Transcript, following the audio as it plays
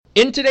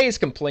In today's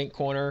Complaint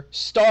Corner,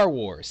 Star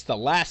Wars The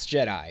Last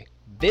Jedi.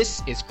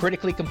 This is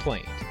Critically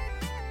Complained.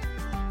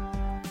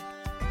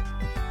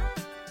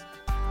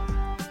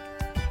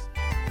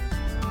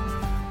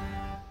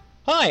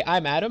 Hi,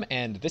 I'm Adam,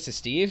 and this is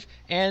Steve,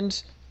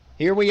 and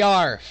here we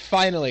are,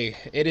 finally.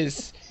 It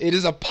is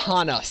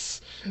upon us.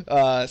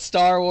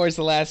 Star Wars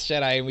The Last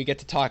Jedi, and we get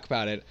to talk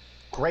about it.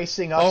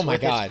 Gracing us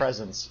with its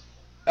presence.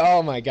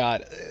 Oh my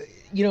god.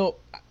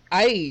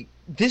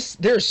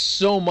 There's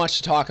so much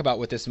to talk about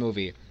with this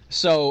movie.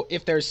 So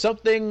if there's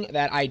something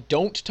that I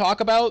don't talk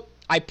about,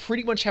 I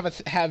pretty much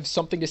have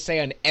something to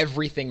say on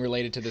everything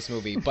related to this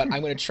movie. But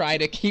I'm going to try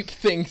to keep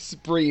things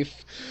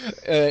brief,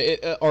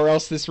 or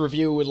else this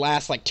review would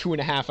last like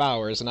 2.5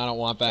 hours, and I don't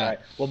want that. All right.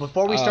 Well,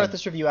 before we start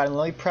this review, Adam,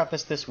 let me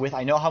preface this with,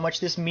 I know how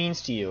much this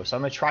means to you, so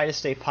I'm going to try to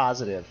stay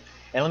positive.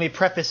 And let me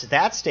preface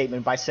that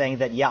statement by saying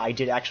that, yeah, I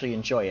did actually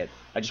enjoy it.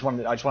 I just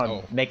want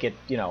to make it,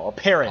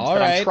 apparent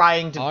that I'm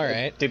trying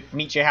to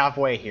meet you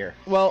halfway here.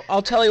 Well,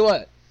 I'll tell you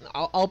what.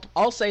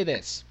 I'll say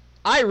this.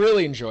 I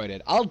really enjoyed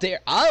it.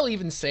 I'll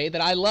even say that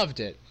I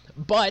loved it.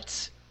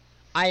 But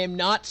I am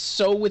not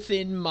so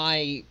within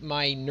my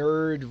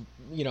nerd,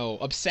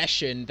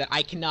 obsession that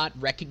I cannot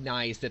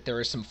recognize that there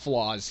are some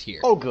flaws here.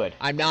 Oh, good.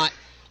 I'm not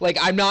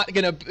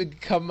gonna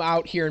come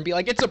out here and be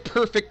like, it's a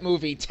perfect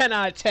movie, 10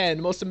 out of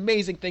 10, most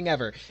amazing thing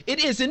ever.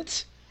 It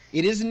isn't.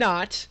 It is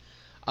not.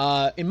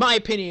 In my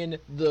opinion,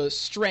 the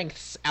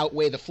strengths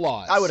outweigh the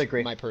flaws. I would agree.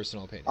 In my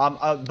personal opinion.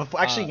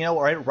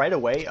 Right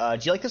away, do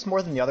you like this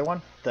more than the other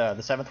one, the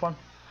seventh one?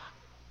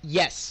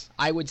 Yes,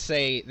 I would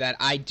say that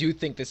I do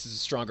think this is a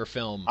stronger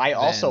film. I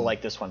also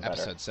like this one better.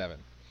 Episode 7.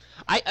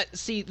 I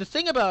see, the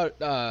thing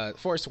about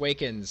Force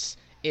Awakens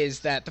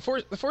is that the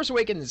Force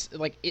Awakens,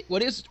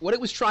 what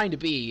it was trying to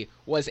be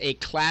was a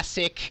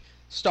classic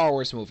Star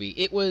Wars movie.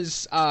 It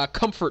was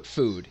comfort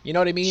food. You know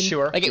what I mean?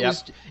 Sure.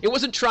 It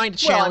wasn't trying to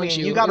challenge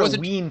you. You got to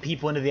wean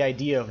people into the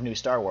idea of new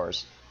Star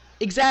Wars.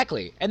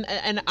 Exactly.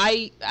 And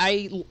I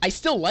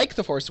still like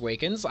The Force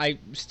Awakens. I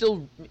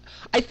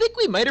think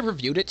we might have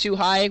reviewed it too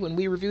high when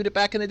we reviewed it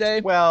back in the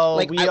day.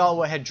 Well, we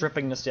all had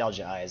dripping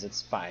nostalgia eyes.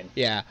 It's fine.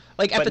 Yeah.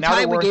 At the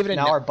time we gave it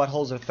now our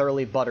buttholes are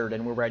thoroughly buttered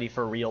and we're ready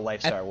for real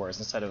life Star Wars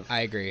instead of.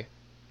 I agree.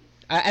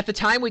 At the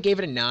time, we gave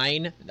it a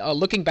 9.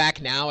 Looking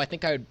back now, I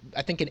think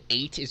an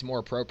 8 is more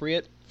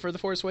appropriate for The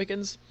Force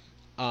Awakens.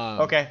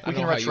 Okay, we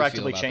can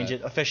retroactively change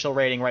it. Official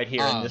rating right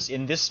here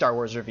in this Star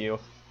Wars review,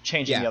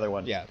 changing the other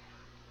one. Yeah.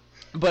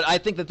 But I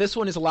think that this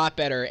one is a lot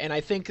better, and I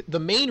think the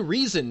main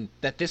reason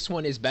that this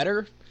one is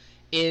better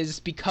is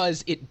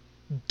because it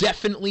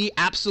definitely,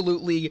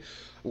 absolutely,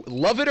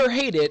 love it or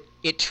hate it,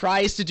 it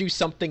tries to do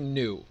something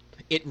new.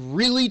 It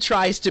really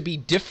tries to be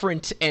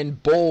different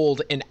and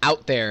bold and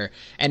out there.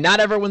 And not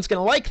everyone's going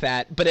to like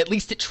that, but at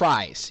least it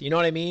tries. You know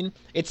what I mean?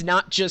 It's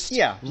not just,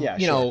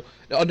 a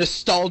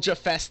nostalgia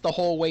fest the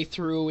whole way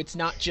through. It's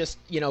not just,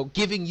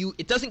 giving you...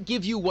 It doesn't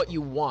give you what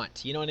you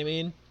want. You know what I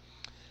mean?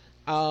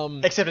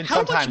 Except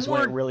sometimes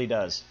when it really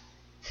does.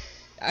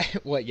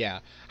 Yeah.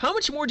 How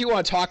much more do you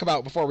want to talk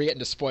about before we get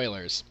into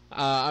spoilers?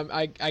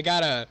 I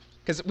gotta...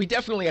 Because we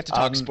definitely have to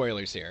talk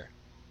spoilers here.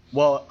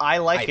 Well, I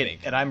like it,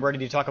 and I'm ready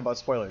to talk about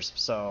spoilers.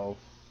 So,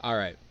 all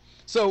right.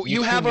 So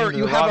you have our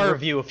our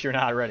review if you're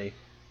not ready.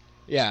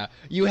 Yeah,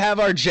 you have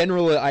our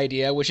general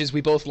idea, which is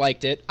we both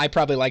liked it. I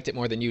probably liked it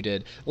more than you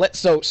did.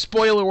 So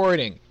spoiler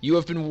warning: you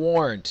have been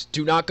warned.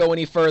 Do not go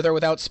any further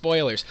without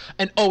spoilers.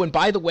 And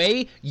by the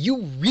way,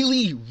 you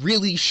really,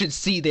 really should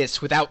see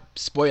this without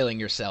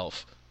spoiling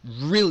yourself.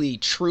 Really,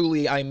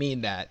 truly, I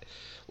mean that.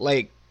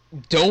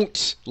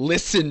 Don't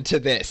listen to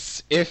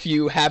this if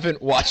you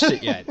haven't watched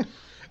it yet.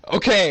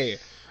 Okay,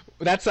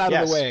 that's out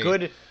of the way.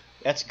 Good.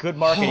 That's good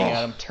marketing,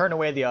 Adam. Turn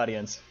away the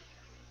audience.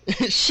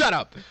 Shut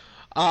up.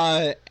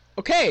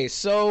 Okay,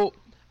 so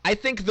I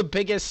think the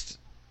biggest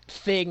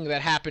thing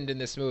that happened in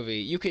this movie,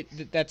 you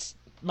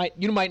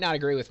might not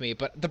agree with me,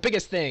 but the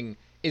biggest thing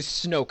is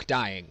Snoke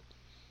dying.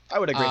 I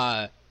would agree.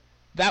 I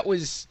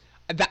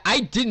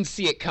didn't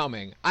see it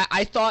coming.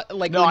 I thought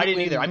No, I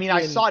didn't either.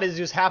 I saw it as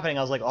it was happening.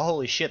 I was like, oh,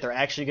 holy shit, they're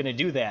actually going to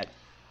do that.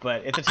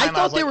 But at the time, I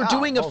thought they were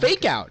doing a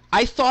fake out.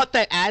 I thought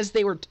that as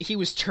he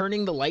was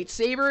turning the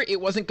lightsaber,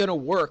 it wasn't going to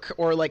work,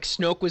 or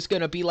Snoke was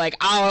going to be like,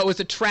 "Oh, it was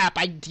a trap.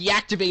 I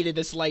deactivated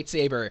this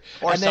lightsaber,"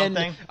 or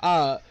something.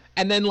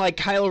 And then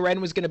Kylo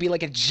Ren was going to be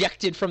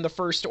ejected from the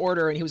First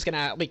Order, and he was going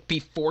to be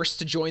forced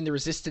to join the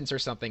Resistance or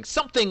something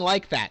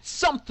like that.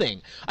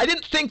 Something. I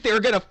didn't think they were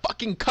going to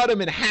fucking cut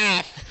him in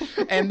half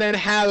and then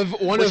have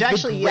one of the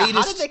greatest.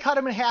 How did they cut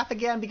him in half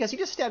again? Because he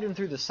just stabbed him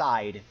through the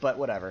side. But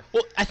whatever.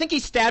 Well, I think he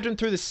stabbed him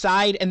through the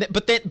side,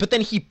 but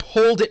then he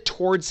pulled it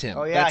towards him.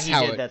 Oh yeah, he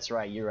did. That's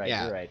right. You're right.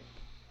 Yeah. You're right.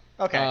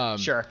 Okay,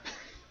 sure.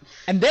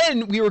 And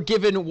then we were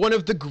given one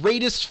of the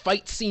greatest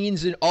fight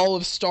scenes in all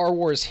of Star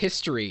Wars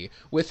history,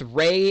 with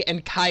Rey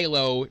and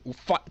Kylo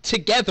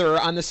together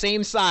on the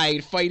same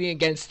side fighting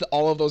against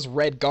all of those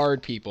Red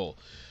Guard people.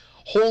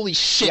 Holy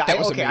shit, that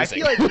was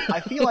amazing.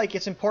 I feel like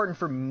it's important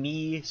for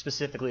me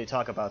specifically to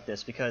talk about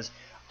this because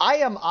I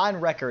am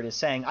on record as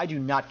saying I do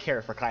not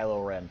care for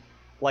Kylo Ren,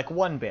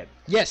 one bit.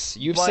 Yes,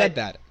 you've said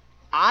that.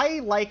 I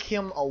like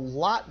him a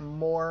lot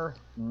more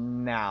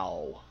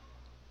now.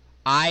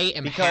 I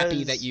am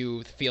happy that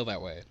you feel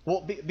that way.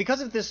 Well,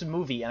 because of this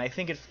movie, and I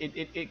think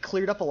it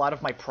cleared up a lot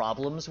of my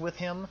problems with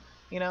him,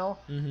 you know?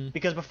 Mm-hmm.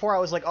 Because before I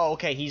was like, oh,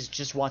 okay, he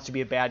just wants to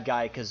be a bad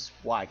guy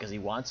why? Because he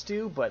wants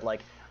to? But, like,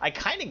 I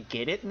kind of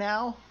get it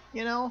now,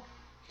 you know?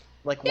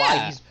 Like,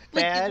 why he's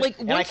bad.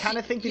 And I kind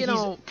of think that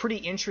he's pretty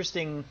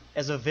interesting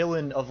as a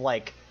villain of,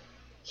 like,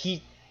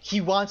 he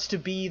wants to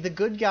be the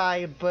good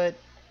guy, but,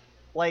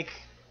 like...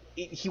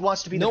 he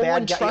wants to be the bad guy. No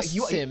one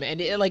trusts him, and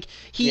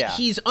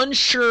he's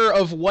unsure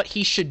of what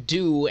he should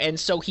do, and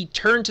so he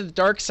turned to the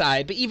dark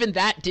side. But even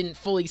that didn't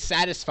fully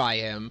satisfy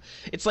him.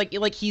 It's like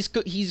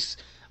he's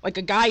like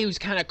a guy who's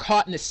kind of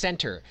caught in the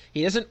center.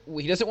 He doesn't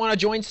want to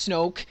join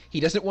Snoke. He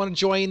doesn't want to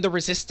join the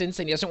Resistance,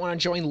 and he doesn't want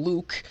to join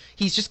Luke.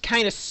 He's just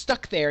kind of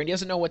stuck there, and he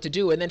doesn't know what to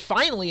do. And then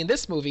finally, in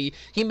this movie,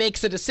 he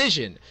makes a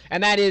decision,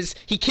 and that is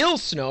he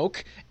kills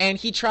Snoke, and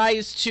he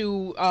tries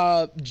to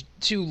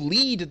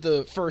lead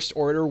the First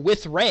Order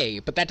with Rey,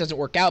 but that doesn't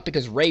work out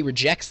because Rey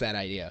rejects that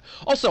idea.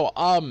 Also,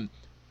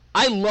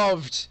 I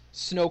loved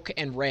Snoke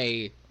and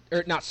Rey.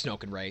 Or not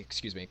Snoke and Rey,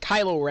 excuse me.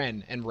 Kylo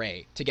Ren and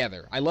Rey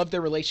together. I loved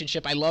their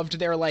relationship. I loved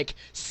their like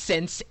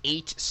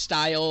Sense8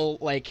 style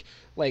like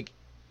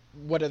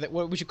what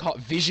would you call it?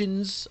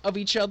 Visions of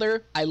each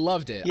other. I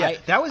loved it. Yeah,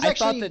 that was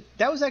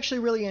actually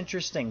really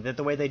interesting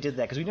the way they did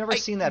that because we've never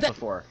seen that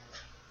before.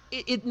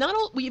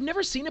 We've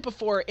never seen it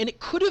before, and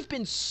it could have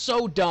been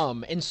so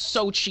dumb and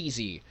so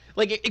cheesy.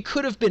 Like it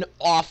could have been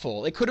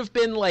awful. It could have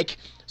been like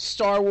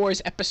Star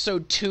Wars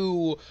Episode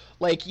 2,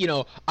 like, you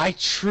know, I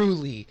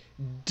truly,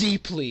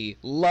 deeply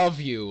love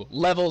you,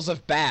 levels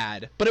of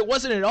bad. But it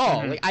wasn't at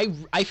all. Mm-hmm. Like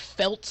I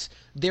felt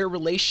their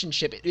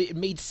relationship. It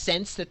made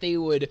sense that they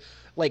would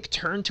like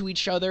turn to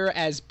each other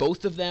as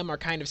both of them are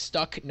kind of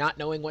stuck not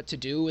knowing what to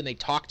do, and they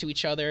talk to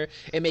each other.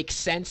 It makes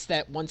sense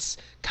that once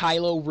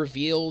Kylo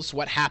reveals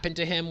what happened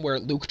to him where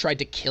Luke tried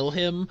to kill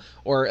him,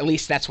 or at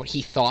least that's what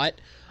he thought,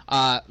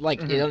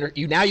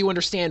 you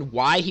understand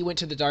why he went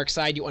to the dark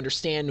side. You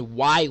understand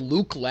why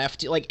Luke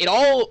left. Like, it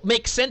all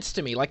makes sense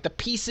to me. Like, the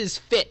pieces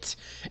fit,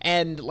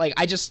 and like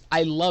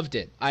I loved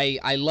it.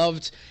 I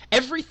loved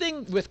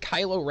everything with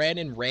Kylo Ren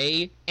and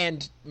Rey,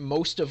 and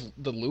most of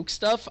the Luke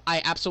stuff.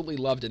 I absolutely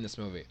loved in this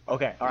movie.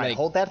 Okay, all right,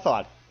 hold that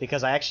thought,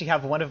 because I actually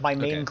have one of my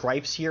main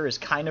gripes here is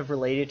kind of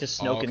related to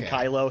Snoke and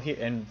Kylo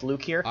and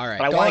Luke here. All right,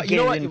 but I want to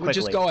get it in quickly.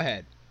 Just go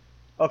ahead.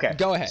 Okay,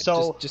 go ahead.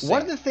 So just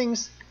one of the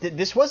things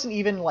this wasn't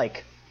even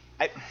like.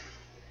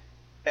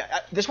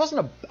 This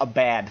wasn't a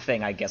bad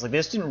thing, I guess. Like,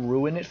 this didn't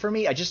ruin it for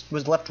me. I just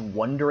was left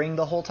wondering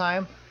the whole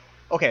time.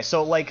 Okay,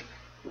 so, like,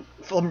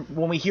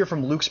 when we hear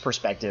from Luke's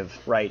perspective,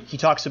 right, he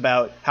talks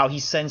about how he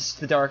sensed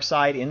the dark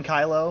side in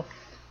Kylo,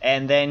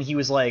 and then he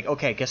was like,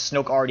 okay, I guess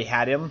Snoke already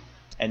had him,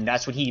 and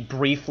that's what he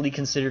briefly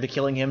considered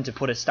killing him to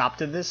put a stop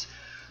to this.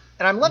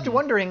 And I'm left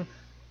wondering,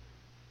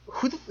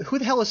 who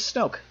the hell is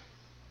Snoke?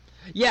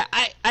 Yeah,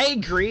 I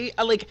agree.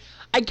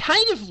 I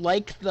kind of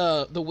like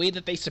the way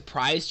that they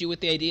surprised you with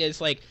the idea.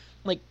 Is like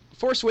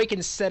Force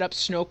Awakens set up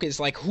Snoke as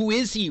like, who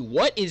is he?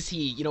 What is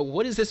he? You know,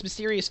 what is this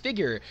mysterious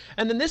figure?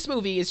 And then this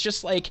movie is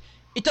just like,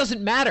 it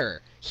doesn't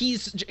matter.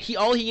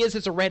 All he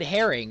is a red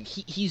herring.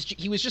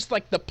 He was just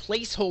like the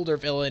placeholder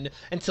villain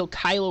until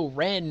Kylo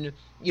Ren,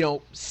 you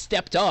know,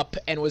 stepped up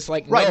and was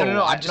like,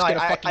 no, I'm just gonna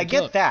fucking I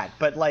get that,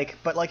 but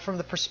from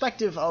the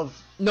perspective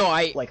of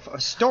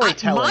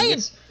storytelling,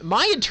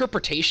 my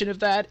interpretation of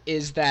that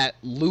is that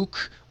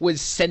Luke was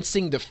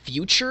sensing the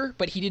future,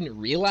 but he didn't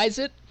realize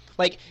it.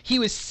 Like, he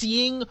was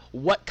seeing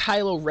what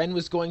Kylo Ren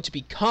was going to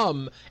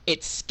become.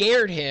 It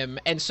scared him,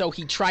 and so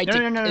he tried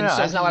to... No.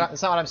 That's not what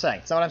I'm saying.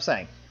 That's not what I'm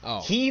saying.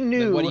 Oh, he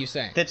knew what are you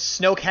saying? That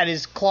Snoke had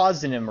his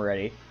claws in him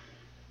already,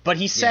 but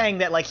he's saying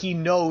that, like, he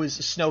knows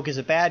Snoke is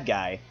a bad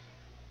guy.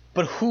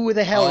 But who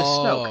the hell is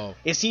Snoke?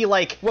 Is he,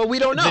 like, we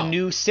don't know. The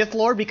new Sith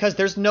Lord? Because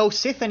there's no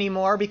Sith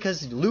anymore,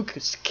 because Luke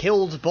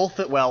killed both...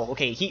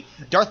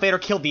 Darth Vader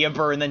killed the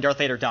Emperor, and then Darth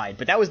Vader died.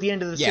 But that was the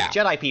end of the Sith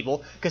Jedi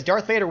people, because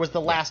Darth Vader was the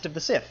last of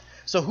the Sith.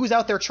 So who's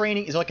out there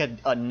training? Is there like a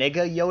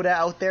Nega Yoda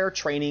out there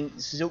training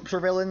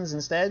supervillains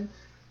instead?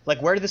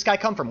 Like, where did this guy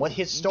come from? What's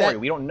his story?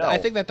 We don't know. I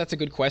think that's a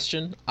good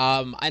question.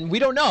 And we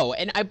don't know.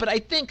 But I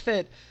think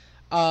that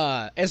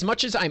as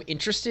much as I'm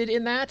interested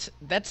in that,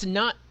 that's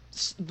not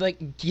like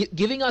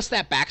giving us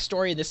that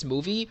backstory in this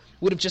movie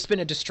would have just been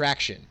a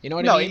distraction. You know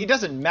what I mean? No, it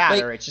doesn't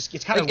matter. Like,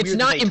 it's kind of weird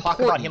that they talk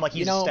about him like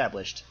he's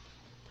established.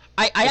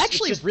 I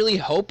actually really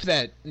hope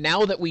that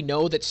now that we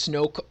know that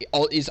Snoke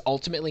is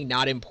ultimately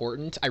not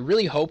important, I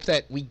really hope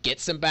that we get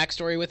some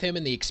backstory with him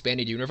in the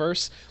expanded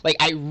universe. Like,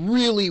 I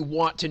really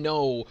want to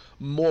know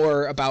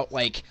more about,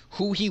 like,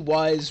 who he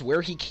was,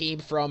 where he came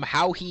from,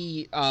 how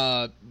he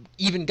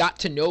even got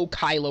to know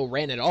Kylo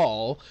Ren at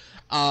all.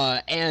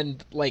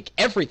 And like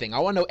everything. I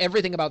want to know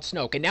everything about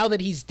Snoke. And now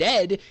that he's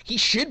dead, he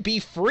should be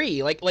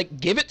free. Like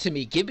give it to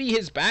me. Give me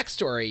his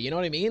backstory. You know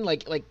what I mean?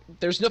 Like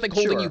there's nothing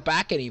holding you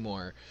back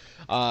anymore.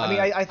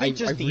 I think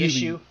the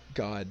issue.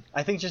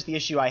 I think just the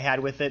issue I had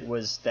with it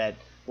was that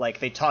like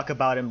they talk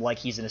about him like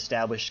he's an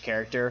established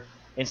character,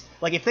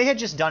 Like if they had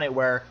just done it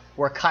where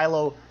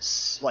Kylo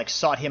like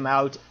sought him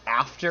out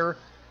after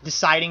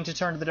deciding to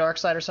turn to the dark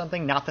side or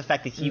something, not the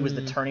fact that he was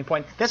the turning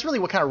point. That's really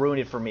what kind of ruined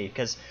it for me,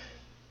 because,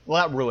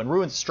 well, not ruin.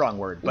 Ruin's a strong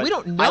word, but we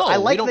don't know. I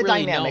like the really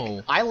dynamic.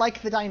 Know. I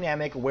like the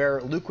dynamic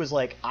where Luke was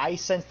like, I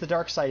sense the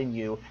dark side in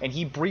you, and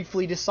he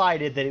briefly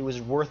decided that it was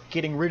worth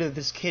getting rid of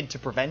this kid to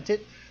prevent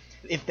it.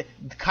 If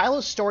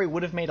Kylo's story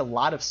would have made a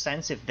lot of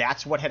sense if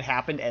that's what had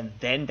happened, and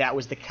then that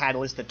was the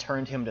catalyst that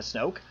turned him to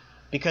Snoke,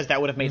 because that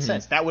would have made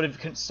sense. That would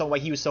have so why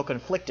he was so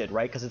conflicted,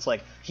 right? Because it's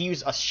like he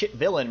was a shit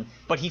villain,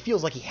 but he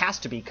feels like he has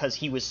to be because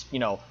he was,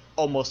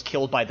 almost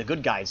killed by the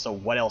good guys. So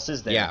what else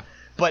is there? Yeah.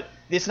 But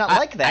it's not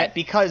like that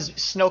because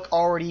Snoke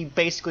already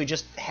basically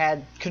just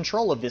had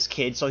control of this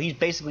kid, so he's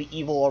basically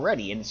evil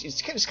already, and it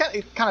was kind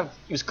of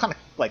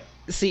like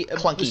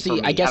clunky for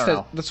me. I guess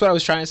that's what I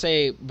was trying to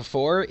say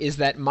before. Is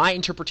that my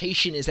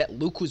interpretation is that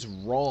Luke was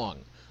wrong.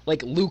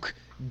 Like Luke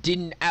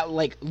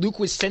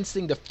was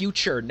sensing the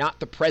future, not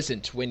the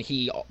present, when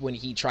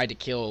he tried to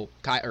kill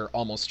or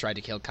almost tried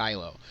to kill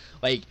Kylo.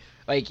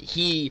 Like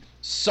he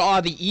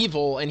saw the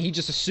evil and he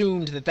just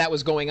assumed that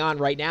was going on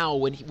right now,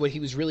 when what he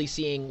was really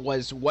seeing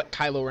was what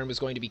Kylo Ren was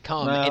going to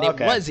become. And it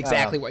was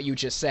exactly what you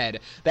just said,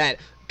 that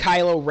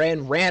Kylo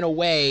Ren ran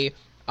away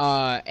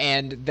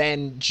and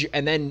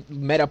then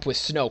met up with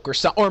Snoke or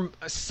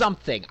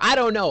something. I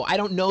don't know. I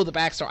don't know the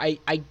backstory.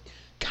 I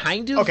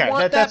kind of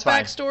want that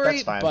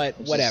backstory, but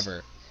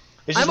whatever.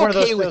 It's just I'm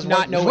okay with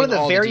not knowing all the details.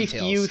 One of the very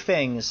few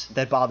things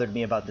that bothered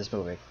me about this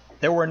movie.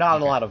 There were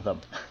not a lot of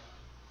them.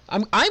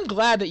 I'm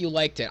glad that you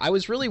liked it. I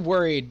was really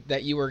worried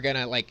that you were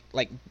gonna like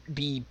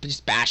be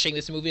just bashing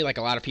this movie like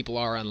a lot of people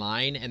are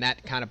online, and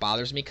that kind of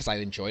bothers me because I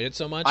enjoyed it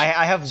so much. I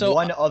have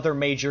one other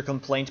major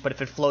complaint, but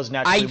if it flows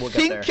naturally, we'll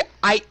get there.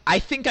 I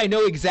think I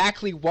know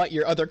exactly what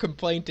your other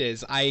complaint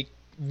is. I'm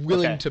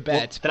willing to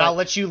bet. Then I'll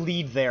let you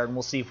lead there, and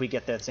we'll see if we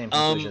get that same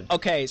conclusion.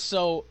 Okay,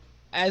 so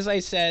as I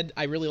said,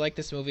 I really like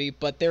this movie,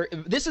 but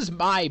this is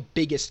my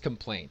biggest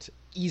complaint,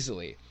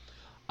 easily.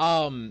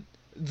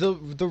 The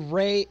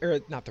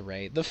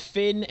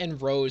Finn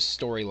and Rose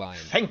storyline.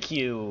 Thank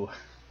you.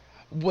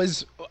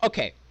 Was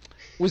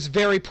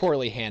very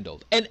poorly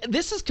handled. And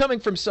this is coming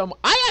from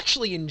I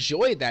actually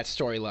enjoyed that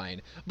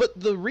storyline, but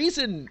the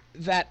reason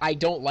that I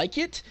don't like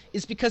it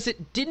is because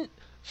it didn't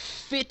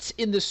fit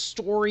in the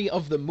story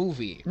of the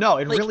movie. No,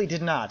 it really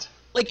did not.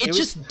 Like it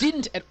just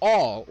didn't at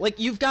all. Like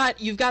you've got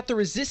the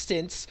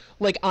Resistance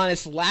like on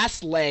its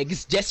last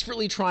legs,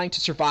 desperately trying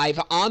to survive,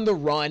 on the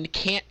run,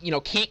 can't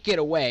get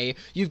away.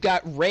 You've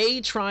got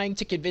Rey trying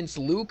to convince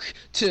Luke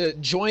to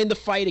join the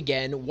fight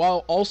again,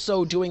 while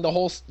also doing the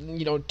whole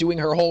doing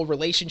her whole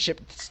relationship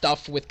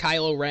stuff with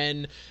Kylo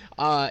Ren,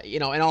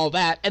 and all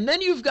that. And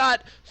then you've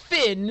got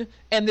Finn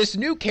and this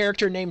new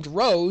character named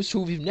Rose,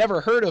 who we've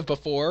never heard of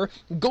before,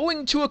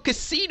 going to a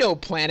casino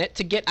planet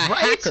to get a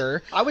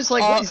hacker. I was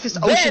like, what is this,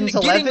 Ocean's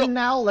 11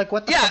 now? Like,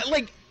 what the fuck?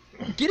 Like,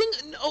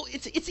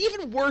 it's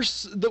even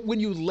worse when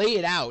you lay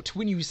it out,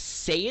 when you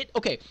say it.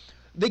 Okay,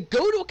 they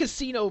go to a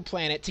casino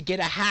planet to get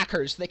a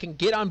hacker so they can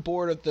get on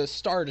board of the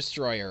Star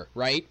Destroyer,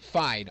 right?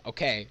 Fine,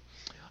 okay.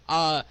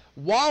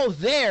 While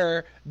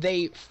there,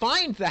 they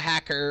find the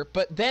hacker,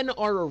 but then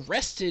are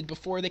arrested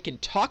before they can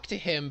talk to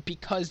him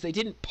because they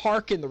didn't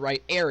park in the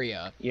right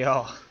area.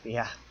 Yeah.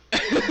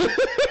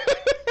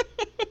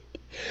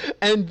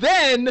 And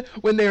then,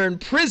 when they're in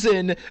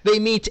prison, they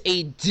meet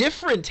a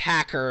different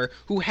hacker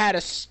who had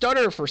a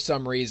stutter for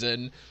some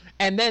reason,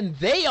 and then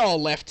they all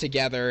left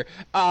together,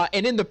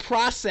 and in the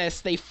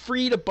process, they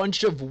freed a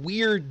bunch of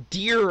weird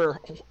deer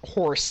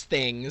horse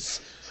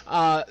things.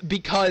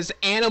 Because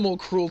animal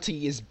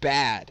cruelty is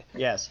bad.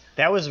 Yes,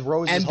 that was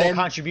Rose's whole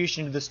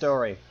contribution to the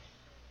story.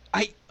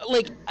 I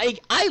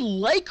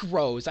like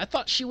Rose. I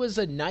thought she was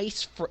a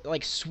nice,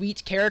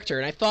 sweet character,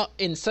 and I thought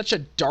in such a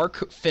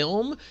dark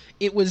film,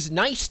 it was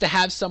nice to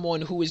have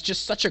someone who was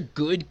just such a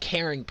good,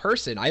 caring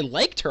person. I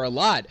liked her a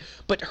lot,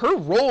 but her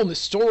role in the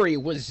story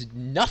was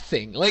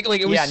nothing.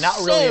 It was not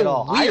really at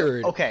all.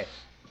 Weird. Okay.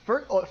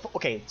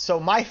 So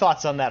my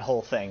thoughts on that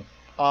whole thing.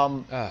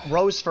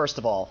 Rose, first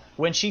of all,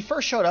 when she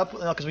first showed up,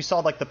 because we saw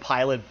the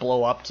pilot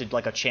blow up to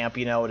a champ,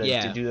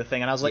 to do the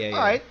thing, and I was like, all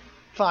right,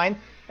 fine.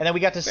 And then we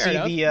got to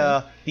see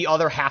the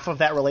other half of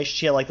that relationship.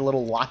 She had the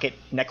little locket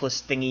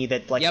necklace thingy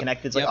that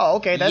connected. It's oh,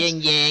 okay, that's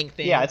yin yang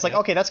thing. Yeah, it's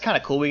okay, that's kind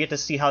of cool. We get to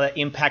see how that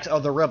impacts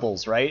other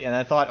rebels, right? And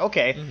I thought,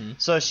 okay,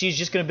 so she's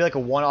just gonna be a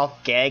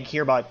one-off gag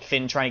here about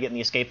Finn trying to get in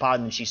the escape pod,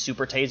 and then she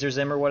super tasers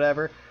him or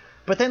whatever.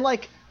 But then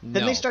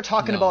then they start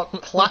talking about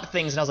plot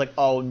things, and I was like,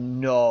 oh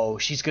no,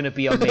 she's gonna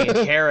be a main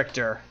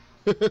character.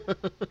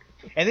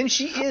 And then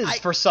she is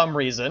for some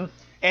reason.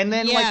 And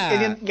then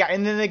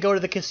and then they go to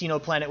the casino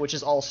planet, which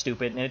is all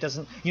stupid, and it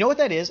doesn't. You know what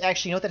that is?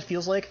 Actually, you know what that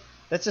feels like?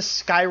 That's a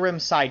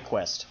Skyrim side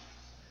quest.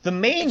 The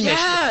main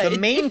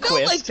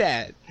quest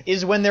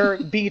is when they're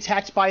being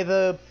attacked by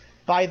the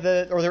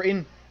or they're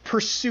in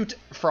pursuit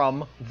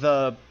from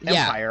the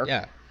Empire.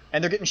 Yeah.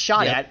 And they're getting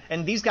shot at,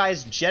 and these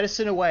guys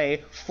jettison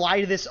away,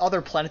 fly to this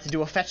other planet to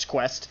do a fetch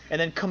quest,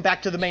 and then come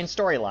back to the main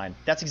storyline.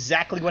 That's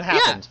exactly what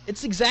happened. Yeah,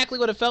 it's exactly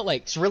what it felt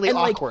like. It's really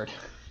awkward.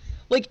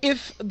 like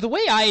if the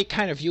way I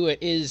kind of view it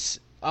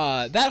is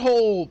that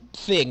whole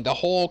thing, the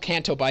whole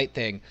Canto Bight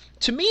thing,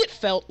 to me it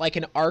felt like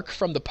an arc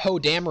from the Poe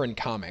Dameron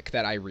comic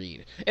that I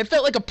read. It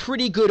felt like a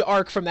pretty good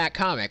arc from that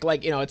comic.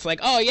 Like, you know, it's like,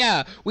 oh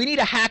yeah, we need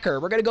a hacker.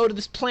 We're going to go to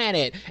this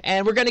planet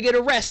and we're going to get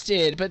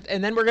arrested,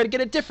 and then we're going to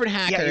get a different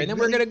hacker, and then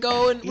we're going to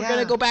go and we're going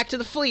to go back to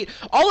the fleet.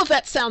 All of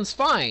that sounds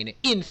fine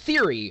in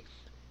theory.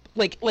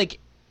 Like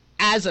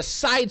as a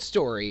side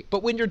story,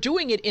 but when you're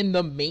doing it in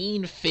the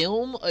main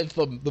film of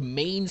the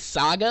main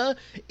saga,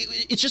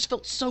 it just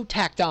felt so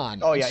tacked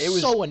on. Oh yeah, it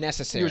was so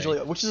unnecessary.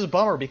 Which is a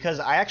bummer because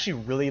I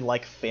actually really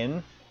like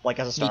Finn, like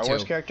as a Star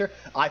Wars character.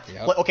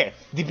 Okay,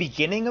 the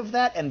beginning of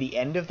that and the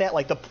end of that,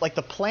 like the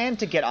plan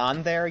to get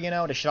on there, you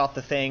know, to shut off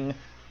the thing,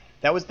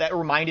 that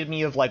reminded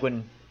me of like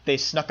when they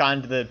snuck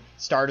onto the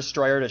Star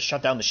Destroyer to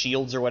shut down the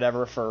shields or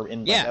whatever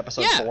in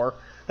episode 4.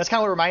 That's kind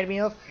of what it reminded me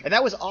of, and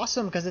that was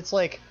awesome because it's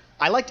like.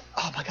 I liked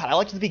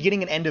the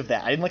beginning and end of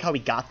that. I didn't like how we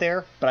got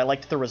there, but I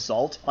liked the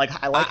result. Like,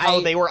 I like how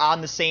they were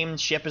on the same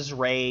ship as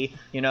Rey,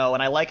 you know,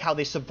 and I like how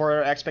they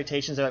subverted our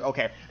expectations. They're like,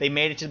 okay, they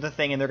made it to the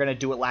thing and they're going to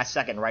do it last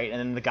second, right? And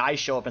then the guys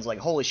show up and it's like,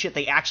 holy shit,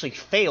 they actually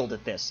failed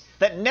at this.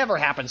 That never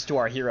happens to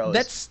our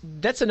heroes.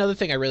 That's another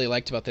thing I really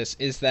liked about this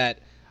is that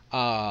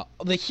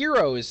the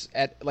heroes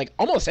at like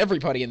almost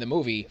everybody in the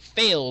movie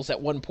fails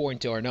at one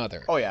point or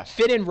another. Oh yeah.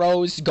 Finn and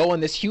Rose go on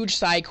this huge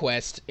side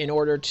quest in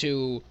order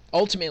to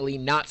ultimately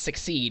not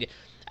succeed.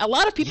 A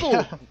lot of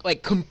people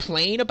like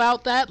complain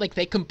about that. Like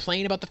they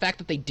complain about the fact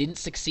that they didn't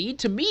succeed.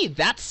 To me,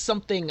 that's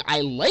something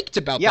I liked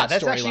about that storyline.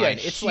 Yeah,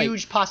 that's actually a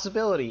huge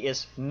possibility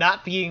is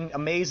not being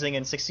amazing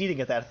and succeeding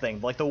at that thing.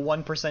 Like the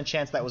 1%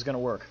 chance that was going to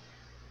work.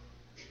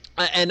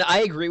 And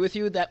I agree with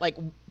you that, like,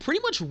 pretty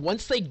much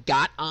once they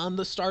got on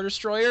the Star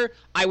Destroyer,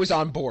 I was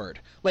on board.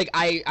 Like,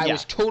 I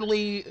was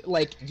totally,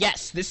 like,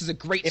 yes, this is a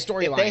great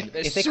storyline.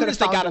 As soon as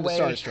they got on the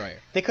Star Destroyer.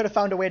 They could have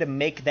found a way to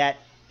make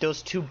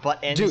those two butt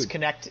ends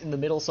connect in the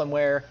middle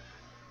somewhere.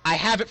 I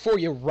have it for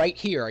you right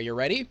here. Are you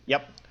ready?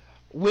 Yep.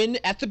 When,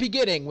 at the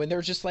beginning, when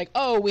they're just like,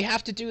 oh, we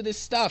have to do this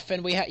stuff,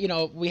 and we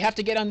have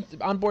to get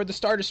on board the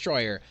Star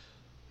Destroyer,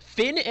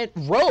 Finn and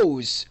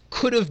Rose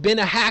could have been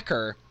a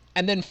hacker.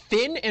 And then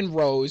Finn and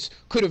Rose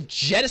could have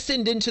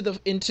jettisoned into the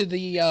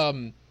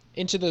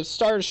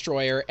Star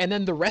Destroyer, and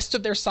then the rest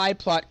of their side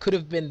plot could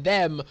have been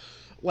them,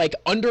 like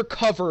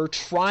undercover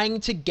trying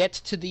to get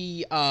to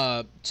the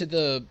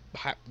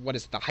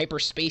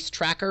hyperspace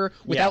tracker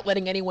without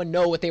letting anyone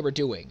know what they were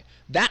doing.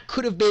 That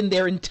could have been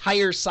their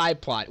entire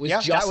side plot. It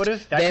was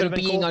just them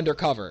being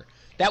undercover.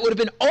 That would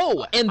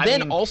have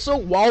been also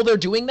while they're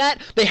doing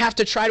that, they have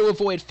to try to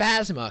avoid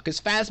Phasma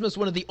because Phasma is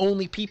one of the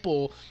only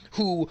people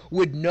who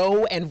would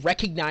know and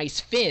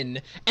recognize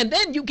Finn. And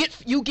then you give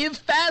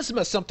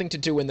Phasma something to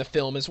do in the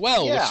film as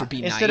well, which would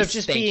be nice. Instead of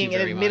just being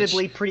an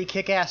admittedly pretty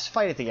kick-ass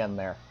fight at the end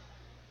there.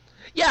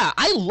 Yeah,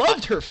 I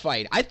loved her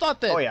fight. I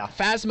thought that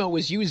Phasma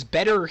was used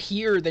better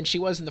here than she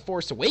was in The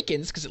Force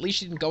Awakens, because at least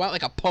she didn't go out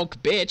like a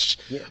punk bitch.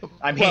 Yeah.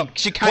 I mean,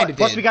 she kind of did.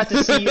 Plus we got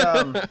to see,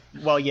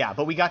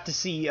 but we got to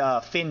see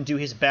Finn do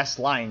his best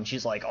line.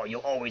 She's like, oh,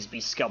 you'll always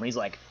be scum. And he's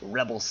like,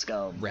 rebel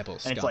scum. Rebel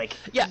scum. And it's like,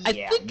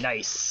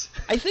 nice.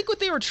 I think what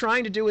they were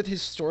trying to do with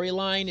his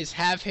storyline is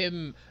have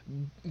him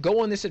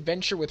go on this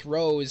adventure with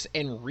Rose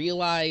and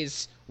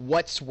realize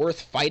what's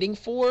worth fighting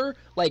for,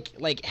 like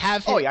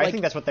have him, I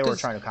think that's what they were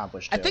trying to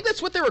accomplish too. I think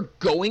that's what they were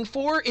going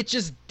for. It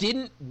just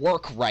didn't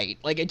work right.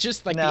 Like it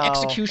just the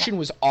execution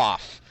was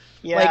off.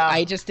 Like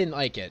I just didn't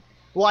like it.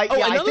 Well, I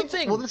think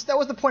that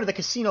was the point of the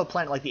casino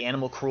planet, like the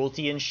animal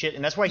cruelty and shit,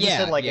 and that's why he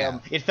said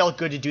it felt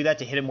good to do that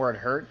to hit him where it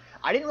hurt.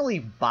 I didn't really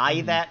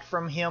buy that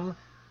from him,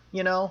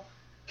 you know,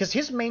 because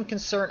his main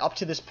concern up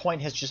to this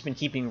point has just been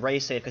keeping Rey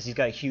safe because he's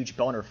got a huge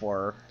boner for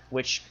her,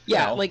 which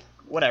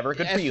whatever,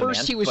 good for you, man. At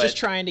first he was just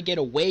trying to get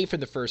away from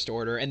the First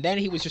Order, and then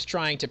he was just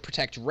trying to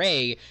protect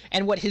Rey,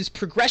 and what his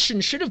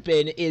progression should have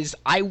been is,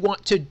 I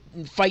want to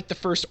fight the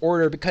First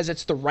Order because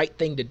it's the right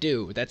thing to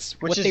do. That's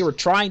what they were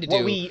trying to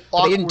do,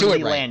 but they didn't do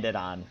it right. Landed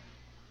on.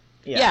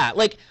 Yeah,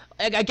 like,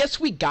 I guess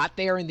we got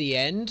there in the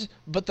end,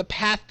 but the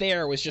path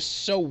there was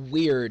just so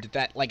weird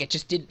that, like, it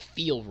just didn't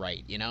feel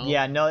right, you know?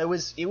 Yeah, no, it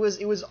was,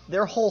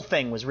 their whole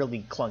thing was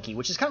really clunky,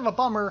 which is kind of a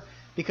bummer,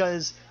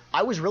 because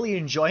I was really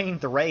enjoying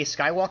the Rey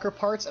Skywalker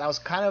parts, and I was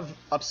kind of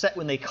upset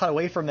when they cut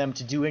away from them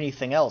to do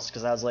anything else,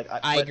 because I was like...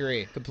 I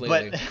agree,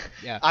 completely.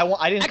 But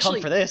I didn't come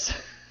for this.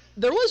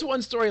 There was one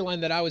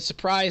storyline that I was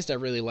surprised I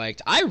really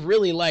liked. I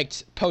really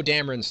liked Poe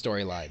Dameron's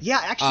storyline. Yeah,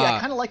 actually, I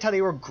kind of liked how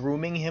they were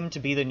grooming him to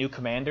be the new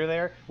commander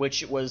there,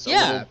 which was a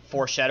little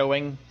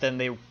foreshadowing than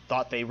they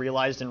thought they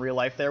realized in real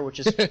life there, which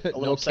is a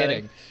little upsetting.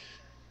 Kidding.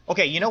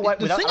 Okay, you know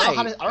what? I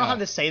don't know how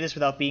to say this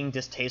without being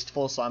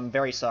distasteful, so I'm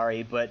very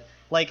sorry, but...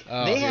 Like,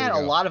 they had a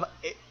lot of...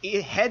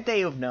 had they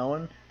have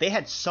known, they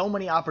had so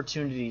many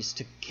opportunities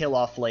to kill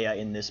off Leia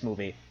in this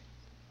movie.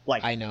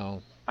 Like, I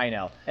know.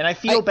 And I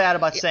feel bad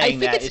about saying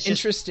that. I think it's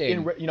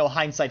interesting. Just,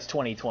 hindsight's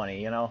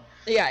 20/20, you know?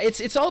 Yeah,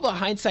 it's all about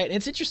hindsight. And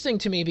it's interesting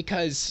to me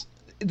because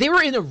they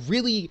were in a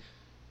really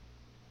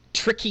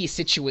tricky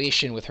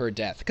situation with her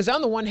death. Because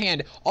on the one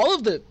hand, all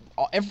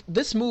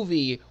this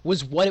movie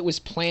was what it was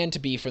planned to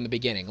be from the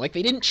beginning. Like,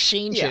 they didn't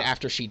change it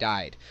after she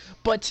died.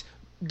 But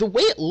the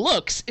way it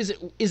looks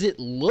it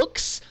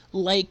looks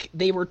like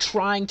they were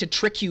trying to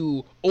trick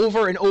you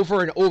over and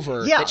over and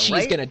over that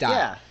she's gonna die.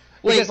 Yeah.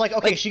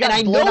 Because, she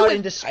got blown out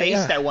into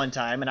space that one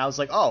time, and I was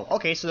like, oh,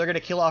 okay, so they're going to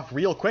kill off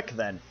real quick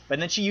then.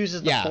 But then she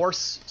uses the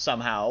Force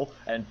somehow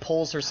and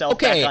pulls herself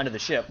back onto the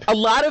ship. A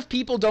lot of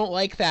people don't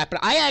like that,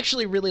 but I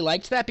actually really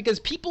liked that because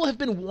people have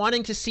been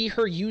wanting to see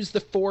her use the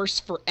Force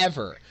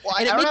forever. Well,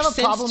 and I don't have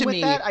a problem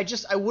with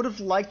that. I would have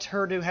liked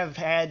her to have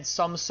had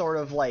some sort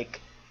of, I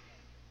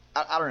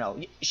don't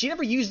know. She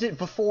never used it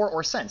before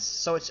or since.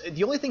 So it's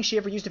the only thing she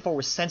ever used it for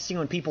was sensing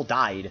when people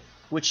died.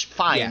 Which,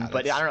 fine,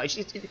 but I don't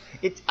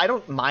know. I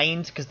don't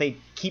mind because they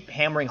keep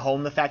hammering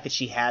home the fact that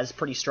she has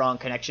pretty strong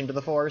connection to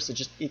the Force.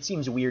 It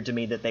seems weird to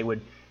me that they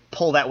would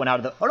pull that one out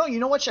of the... Oh, no,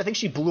 you know what? I think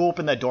she blew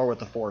open that door with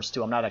the Force,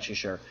 too. I'm not actually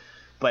sure.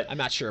 But I'm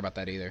not sure about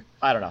that either.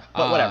 I don't know,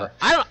 but whatever.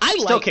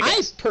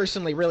 I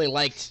personally really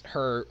liked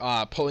her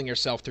pulling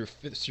herself through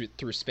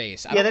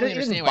space. That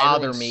didn't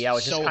bother me. I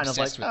was just kind of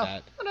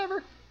like,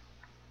 whatever.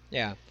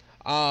 Yeah.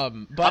 But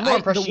I'm more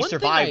impressed she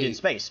survived in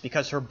space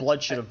because her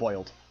blood should have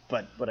boiled.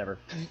 But whatever.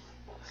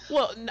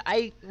 Well,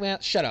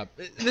 shut up.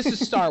 This is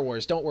Star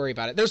Wars. Don't worry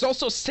about it. There's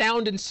also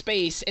sound in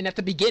space, and at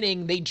the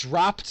beginning, they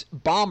dropped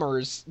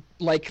bombers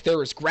like there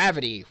was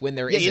gravity when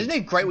there isn't. Isn't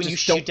it great when you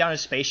shoot down a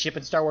spaceship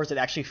in Star Wars, it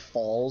actually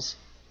falls?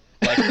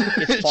 Like,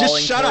 it's falling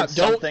just shut up.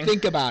 Something. Don't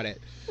think about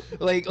it.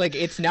 Like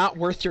it's not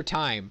worth your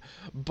time.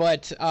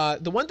 But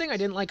the one thing I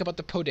didn't like about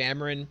the Poe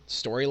Dameron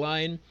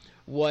storyline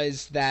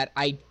was that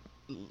I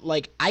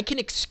can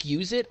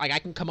excuse it. Like, I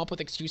can come up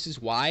with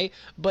excuses why,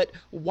 but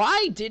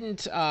why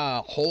didn't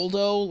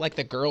Holdo, like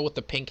the girl with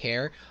the pink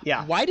hair,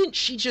 why didn't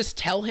she just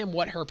tell him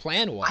what her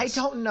plan was? I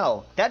don't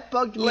know. That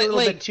bugged me a little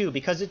bit too,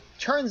 because it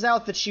turns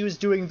out that she was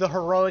doing the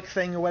heroic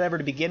thing or whatever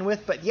to begin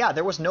with, but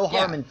there was no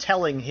harm in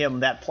telling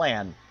him that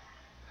plan.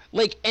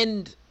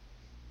 And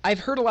I've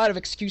heard a lot of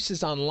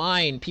excuses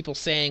online, people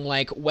saying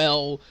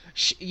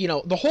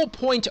the whole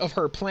point of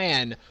her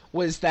plan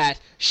was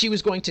that she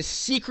was going to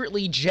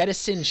secretly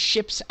jettison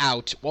ships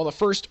out while the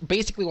First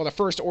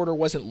Order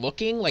wasn't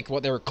looking, like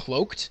while they were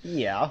cloaked.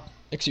 Yeah.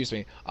 Excuse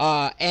me.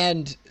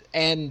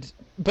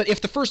 But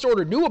if the First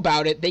Order knew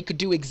about it, they could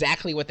do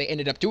exactly what they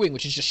ended up doing,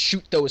 which is just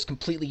shoot those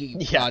completely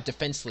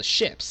defenseless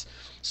ships.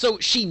 So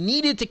she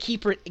needed to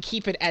keep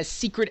it as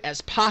secret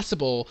as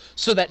possible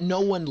so that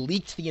no one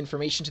leaked the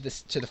information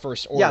to the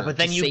First Order. Yeah, but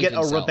then you get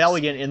a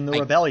rebellion in the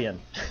rebellion.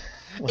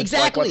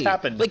 Exactly. What's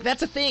happened? Like,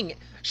 that's the thing.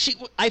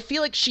 I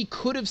feel like she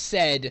could have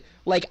said,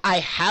 like, I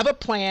have a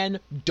plan,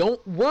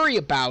 don't worry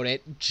about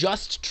it,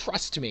 just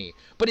trust me.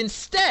 But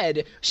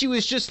instead, she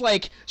was just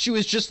like,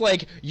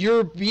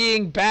 you're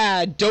being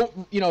bad,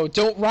 don't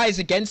rise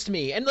against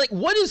me. And, like,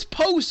 what is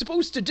Poe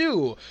supposed to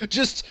do?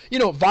 Just,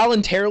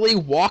 voluntarily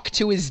walk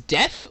to his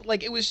death?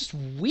 Like, it was just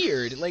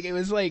weird. Like, it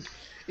was like...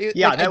 it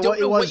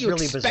was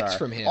really bizarre.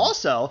 From him.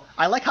 Also,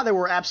 I like how there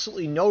were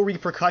absolutely no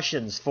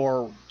repercussions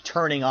for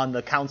turning on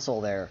the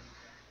council there.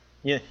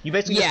 You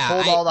basically just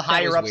pulled all the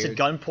higher-ups at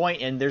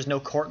gunpoint, and there's no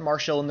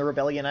court-martial in the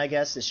rebellion, I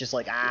guess. It's just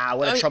like,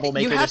 what a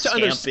troublemaker this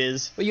scamp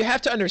is. But you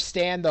have to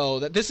understand, though,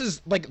 that this is,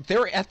 like,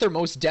 they're at their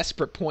most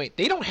desperate point.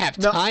 They don't have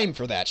time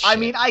for that shit. I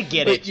mean, I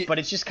get it, but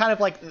it's just kind of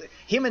like her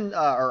and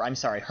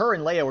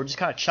Leia were just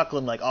kind of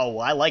chuckling like, oh,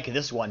 well, I like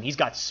this one. He's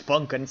got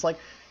spunk, and it's like,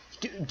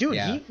 dude,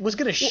 he was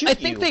going to shoot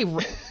you.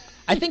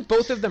 I think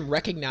both of them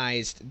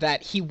recognized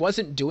that he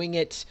wasn't doing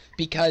it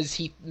because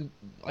he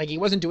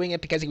wasn't doing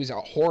it because he was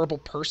a horrible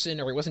person,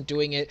 or he wasn't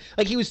doing it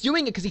he was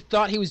doing it because he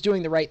thought he was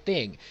doing the right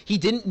thing. He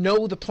didn't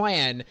know the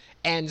plan,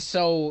 and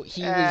so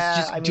he was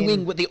just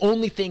doing the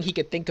only thing he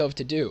could think of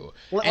to do.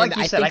 Well, like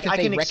you said, I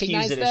can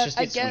excuse it.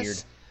 It's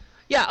weird.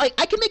 Yeah, I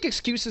can make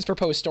excuses for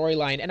Poe's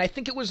storyline, and I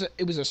think it was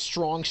a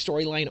strong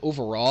storyline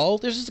overall.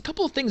 There's just a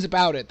couple of things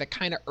about it that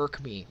kind of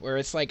irk me, where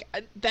it's like,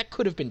 that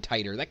could have been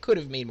tighter. That could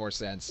have made more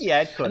sense.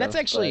 Yeah, it could have. And that's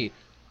actually,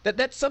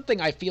 that's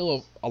something I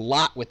feel a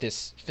lot with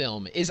this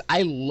film, is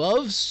I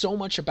love so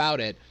much about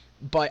it,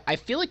 but I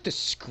feel like the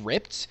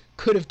script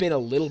could have been a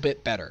little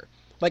bit better.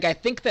 Like, I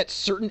think that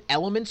certain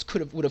elements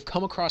would have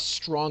come across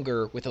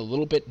stronger with a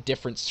little bit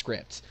different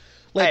script.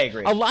 Like, I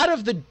agree. A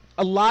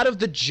lot of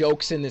the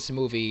jokes in this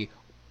movie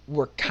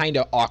were kind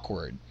of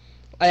awkward,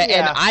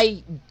 and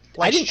I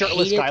didn't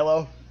shirtless hate it.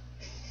 Kylo.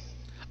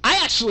 I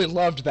actually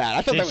loved that.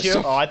 I thought that was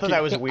so I thought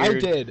that was weird. I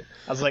did.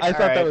 I was like, I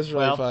thought that was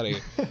really funny.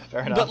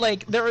 Fair enough. But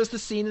like, there was the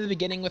scene in the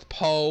beginning with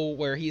Poe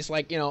where he's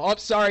like, oh,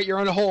 sorry, you're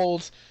on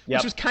hold,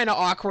 which was kind of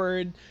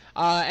awkward.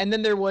 And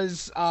then there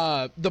was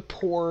the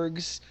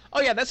Porgs.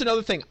 Oh yeah, that's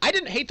another thing. I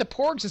didn't hate the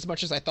Porgs as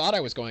much as I thought I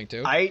was going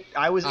to.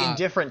 I was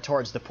indifferent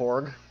towards the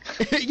Porg.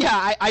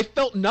 Yeah, I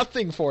felt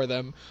nothing for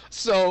them.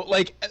 So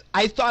like,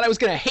 I thought I was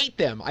gonna hate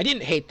them. I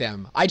didn't hate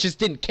them. I just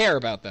didn't care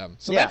about them.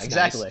 So that's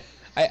exactly. Nice.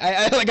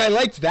 I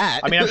liked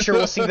that. I mean, I'm sure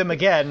we'll see them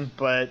again,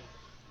 but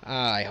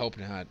I hope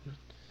not.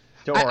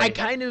 Don't worry. I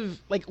kind of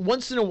like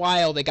once in a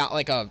while they got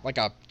like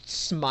a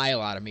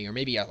smile out of me, or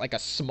maybe like a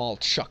small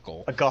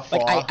chuckle, a guffaw.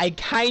 Like I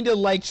kind of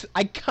liked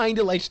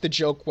the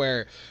joke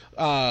where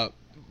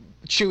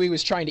Chewie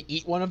was trying to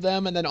eat one of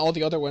them, and then all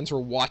the other ones were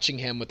watching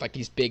him with like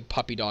these big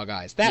puppy dog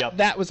eyes.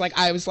 That was like,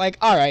 I was like,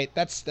 all right,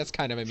 that's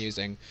kind of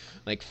amusing.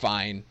 Like,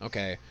 fine,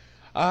 okay.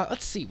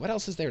 Let's see, what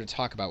else is there to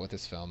talk about with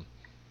this film?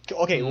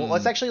 Okay, well,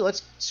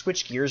 let's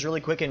switch gears really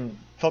quick and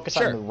focus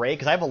on the Rey,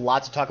 because I have a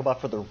lot to talk about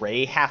for the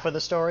Rey half of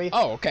the story.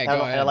 Oh, okay, go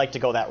ahead. And I'd like to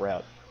go that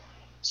route.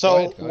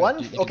 So go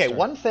ahead.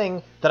 One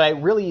thing that I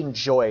really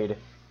enjoyed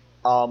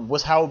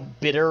was how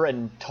bitter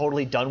and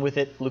totally done with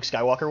it Luke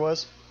Skywalker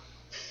was.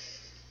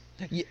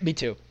 Yeah, me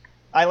too.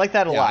 I like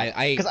that a lot.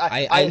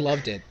 I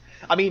loved it.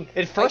 I mean,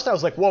 at first I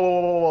was like,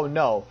 whoa,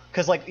 no.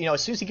 Because, like, you know,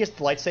 as soon as he gets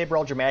the lightsaber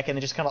all dramatic and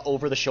then just kind of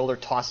over the shoulder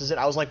tosses it,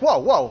 I was like,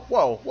 whoa,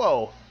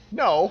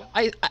 no.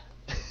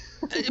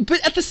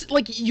 But at this,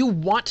 like, you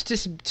want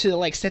to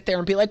like sit there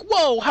and be like,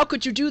 whoa, how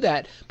could you do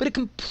that? But it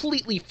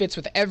completely fits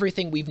with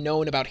everything we've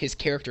known about his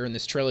character in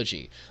this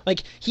trilogy.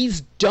 Like,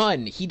 he's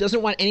done. He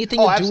doesn't want anything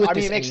to do with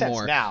this anymore. It makes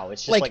sense now.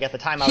 It's just like at the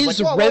time I was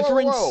like,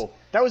 whoa.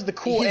 That was the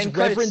cool end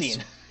credit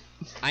scene.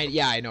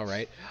 I know,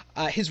 right?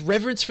 His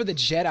reverence for the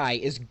Jedi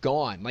is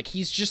gone. Like,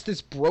 he's just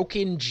this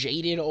broken,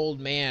 jaded old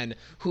man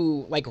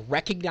who, like,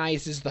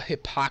 recognizes the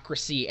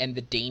hypocrisy and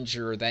the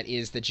danger that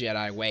is the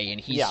Jedi way,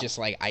 and he's just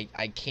like,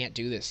 I can't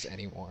do this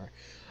anymore.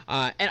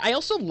 And I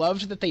also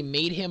loved that they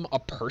made him a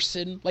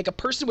person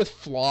with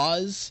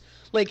flaws.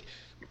 Like,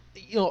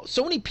 you know,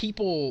 so many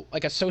people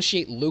like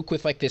associate Luke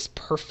with like this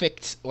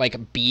perfect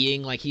like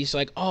being, like he's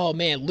like, oh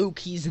man, Luke,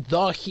 he's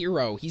the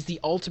hero, he's the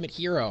ultimate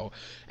hero.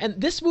 And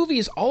this movie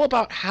is all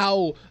about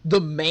how the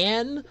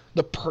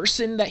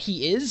person that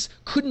he is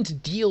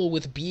couldn't deal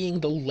with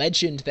being the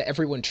legend that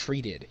everyone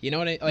treated. You know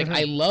what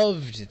I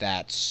loved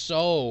that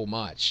so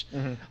much.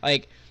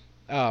 Like,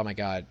 oh my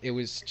god, it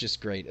was just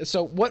great.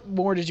 So what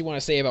more did you want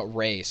to say about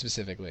Rey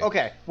specifically?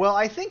 Okay, well,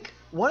 I think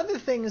one of the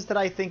things that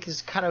I think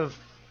is kind of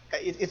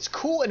it's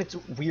cool and it's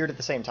weird at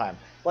the same time.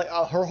 Like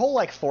her whole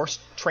like Force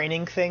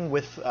training thing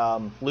with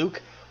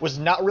Luke was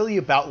not really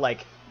about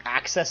like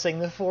accessing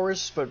the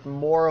Force, but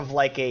more of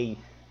like a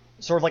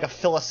sort of like a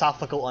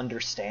philosophical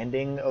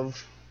understanding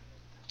of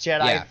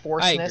Jedi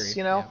Forceness,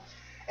 you know. Yeah.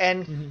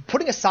 And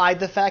putting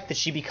aside the fact that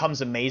she becomes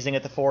amazing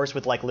at the Force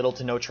with like little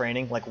to no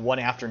training, like one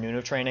afternoon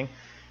of training.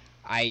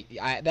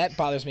 I that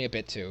bothers me a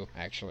bit too,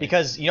 actually.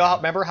 Because you know,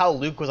 remember how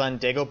Luke was on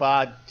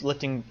Dagobah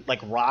lifting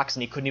like rocks,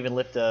 and he couldn't even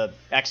lift a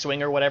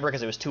X-wing or whatever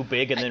because it was too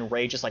big, and then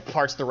Rey just like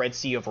parts the Red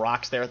Sea of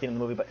rocks there at the end of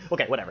the movie. But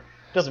okay, whatever,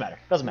 doesn't matter.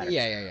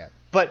 Yeah.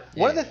 But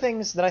one of the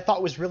things that I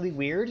thought was really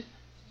weird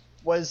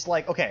was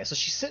like, okay, so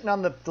she's sitting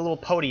on the little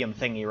podium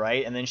thingy,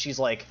 right? And then she's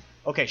like,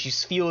 okay,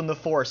 she's feeling the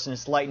Force and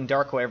it's light and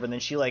dark, whatever. And then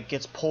she like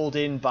gets pulled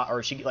in by,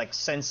 or she like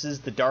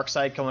senses the dark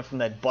side coming from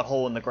that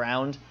butthole in the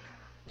ground.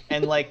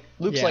 And like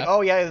Luke's like,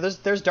 oh yeah,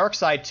 there's dark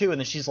side too, and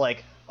then she's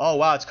like, oh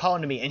wow, it's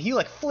calling to me, and he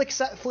like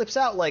flips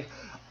out like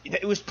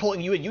it was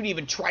pulling you in. You didn't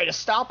even try to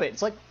stop it.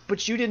 It's like,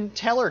 but you didn't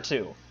tell her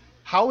to.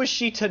 How is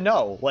she to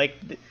know? Like,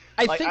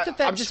 I think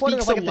that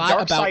speaks a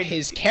lot about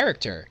his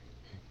character.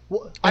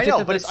 Well, I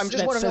know, but I'm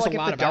just wondering like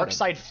if the dark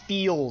side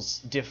feels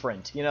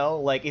different, you know,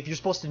 like if you're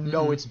supposed to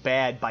know it's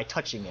bad by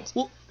touching it.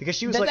 Well, because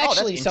she was like, oh,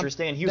 that's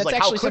interesting, and he was like,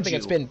 how could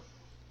you?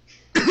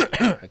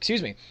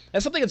 Excuse me.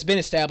 That's something that's been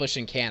established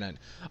in canon.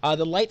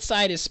 The light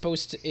side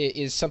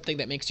is something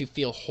that makes you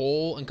feel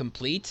whole and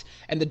complete,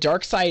 and the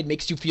dark side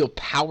makes you feel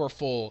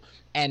powerful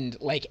and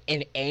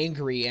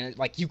angry and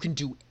like you can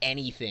do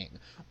anything.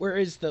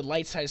 Whereas the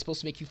light side is supposed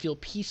to make you feel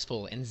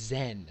peaceful and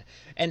zen.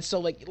 And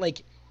so I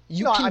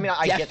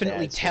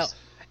definitely tell. Just...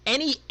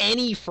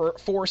 Any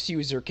Force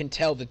user can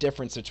tell the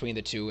difference between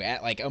the two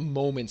at like a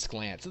moment's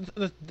glance.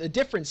 The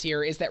difference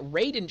here is that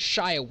Rey didn't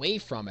shy away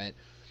from it,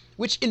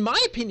 which in my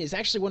opinion is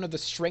actually one of the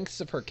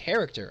strengths of her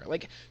character.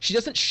 Like, she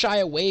doesn't shy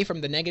away from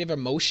the negative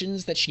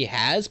emotions that she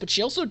has, but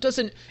she also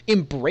doesn't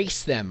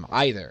embrace them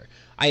either.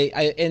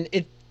 And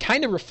it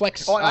kind of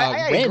reflects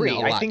I Ren agree. a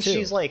lot I think too.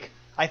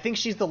 I think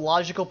she's the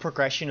logical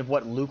progression of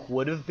what Luke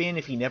would have been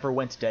if he never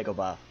went to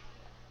Dagobah.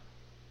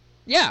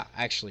 Yeah,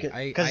 actually.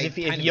 Because if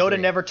Yoda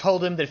never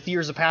told him that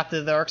fear is a path to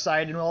the dark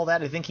side and all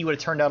that, I think he would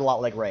have turned out a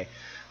lot like Rey.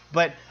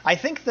 But I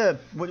think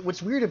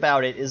what's weird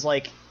about it is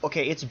like,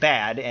 okay, it's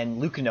bad, and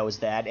Luke knows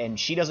that, and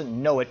she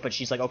doesn't know it, but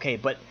she's like, okay,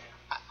 but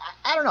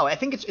I don't know. I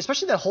think it's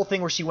especially that whole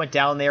thing where she went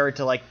down there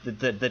to like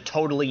the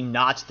totally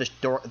not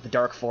the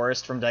dark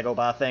forest from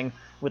Dagobah thing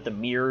with the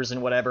mirrors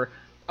and whatever.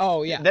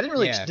 Oh yeah, that didn't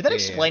really. Did that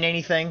explain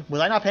anything? Was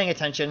I not paying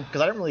attention?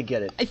 Because I didn't really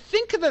get it. I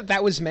think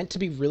that was meant to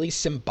be really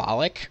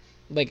symbolic,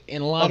 like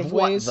in a lot of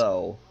ways.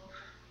 What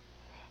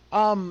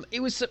though? It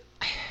was.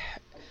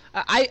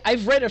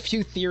 I've read a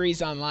few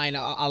theories online.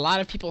 A lot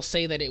of people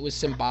say that it was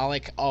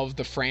symbolic of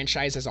the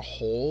franchise as a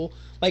whole.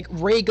 Like,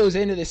 Rey goes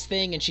into this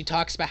thing and she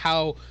talks about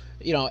how,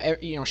 you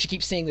know, she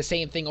keeps saying the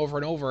same thing over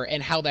and over,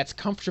 and how that's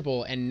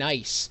comfortable and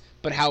nice,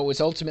 but how it was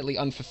ultimately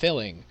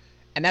unfulfilling.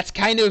 And that's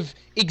kind of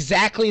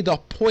exactly the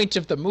point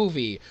of the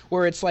movie,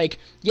 where it's like,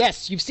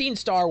 yes, you've seen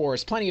Star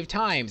Wars plenty of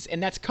times,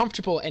 and that's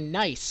comfortable and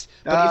nice.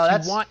 But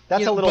if you want,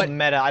 that's a little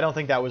meta. I don't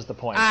think that was the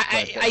point.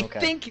 I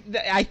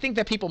think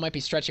that people might be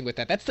stretching with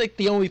that. That's like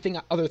the only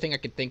other thing I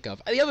could think of.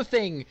 The other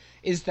thing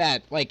is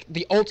that like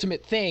the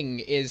ultimate thing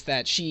is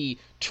that she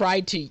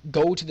tried to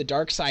go to the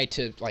dark side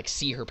to like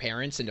see her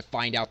parents and to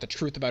find out the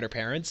truth about her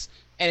parents,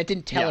 and it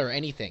didn't tell her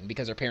anything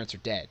because her parents are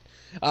dead.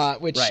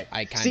 Which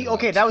I kind of see.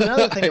 Okay, that was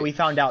another thing that we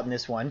found out in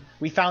this one.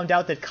 We found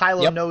out that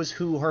Kylo knows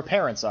who her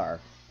parents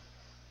are.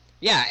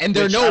 Yeah, and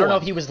I don't know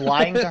if he was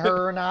lying to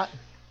her or not,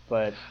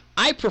 but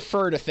I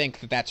prefer to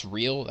think that that's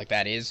real, like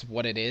that is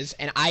what it is,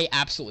 and I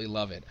absolutely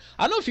love it.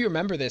 I don't know if you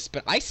remember this,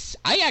 but I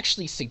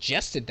actually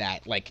suggested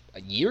that like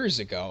years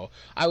ago.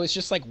 I was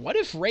just like, what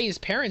if Rey's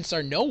parents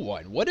are no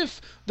one? What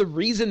if the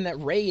reason that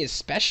Rey is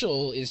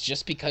special is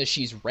just because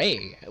she's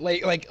Rey?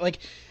 Like.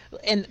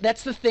 And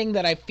that's the thing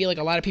that I feel like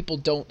a lot of people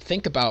don't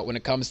think about when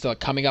it comes to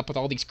coming up with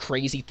all these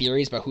crazy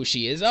theories about who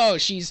she is. Oh,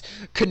 she's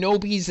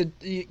Kenobi's,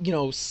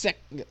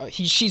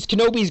 she's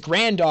Kenobi's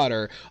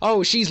granddaughter.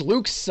 Oh, she's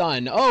Luke's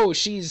son. Oh,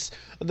 she's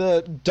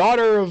the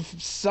daughter of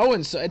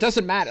so-and-so. It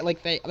doesn't matter. Like,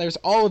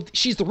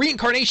 she's the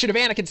reincarnation of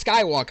Anakin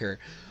Skywalker.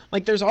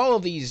 Like, there's all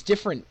of these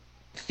different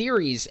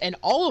theories, and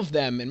all of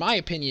them, in my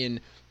opinion,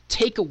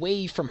 take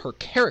away from her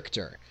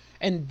character.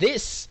 And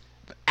this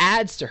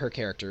adds to her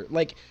character.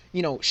 Like,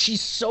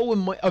 she's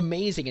so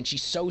amazing, and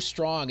she's so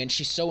strong, and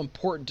she's so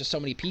important to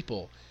so many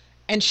people,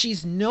 and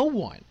she's no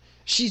one.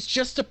 She's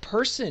just a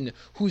person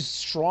who's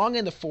strong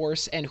in the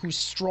Force and who's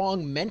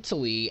strong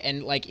mentally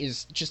and like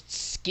is just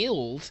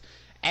skilled,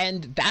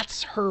 and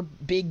that's her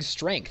big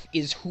strength,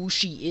 is who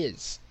she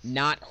is,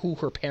 not who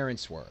her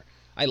parents were.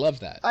 I love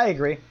that. I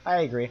agree.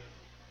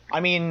 I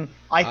mean,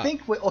 I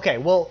think okay,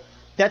 well,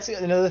 that's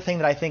another thing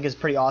that I think is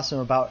pretty awesome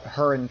about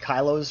her and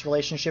Kylo's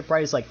relationship,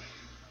 right? Is like,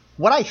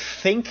 what I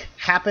think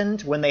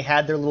happened when they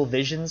had their little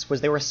visions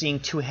was they were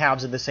seeing two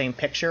halves of the same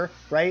picture,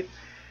 right?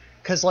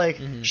 Because, like,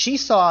 she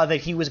saw that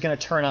he was going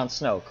to turn on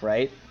Snoke,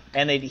 right?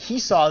 And he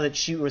saw that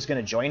she was going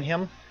to join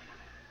him.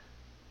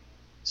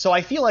 So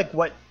I feel like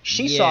what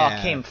she saw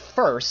came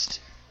first,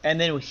 and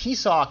then what he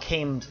saw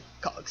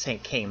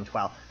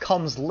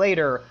comes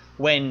later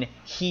when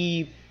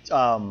he...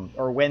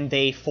 or when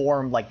they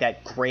form like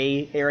that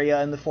gray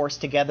area in the Force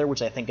together,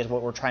 which I think is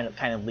what we're trying to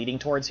kind of leading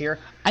towards here.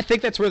 I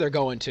think that's where they're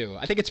going to.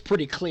 I think it's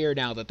pretty clear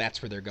now that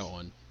that's where they're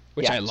going,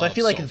 which I love. So I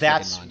feel like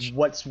that's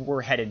what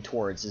we're headed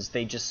towards, is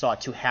they just saw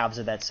two halves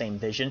of that same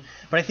vision.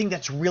 But I think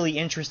that's really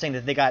interesting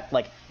that they got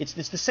like it's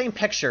the same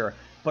picture,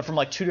 but from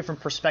like two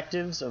different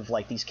perspectives of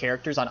like these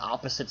characters on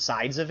opposite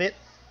sides of it.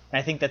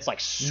 And I think that's like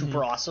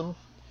super awesome,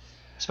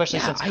 especially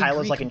since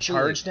Kylo's like in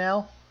charge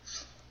now.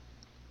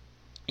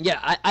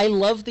 Yeah, I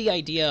love the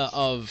idea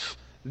of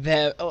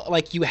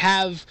like you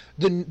have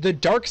the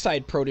dark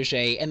side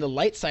protege and the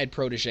light side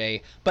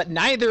protege, but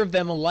neither of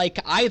them like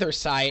either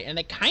side, and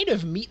they kind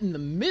of meet in the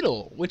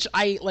middle, which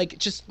I like.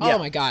 Oh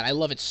my god, I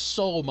love it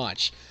so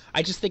much.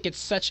 I just think it's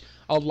such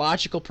a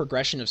logical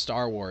progression of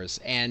Star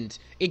Wars, and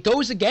it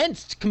goes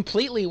against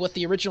completely what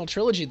the original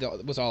trilogy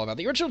was all about.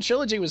 The original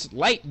trilogy was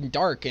light and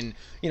dark, and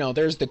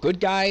there's the good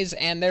guys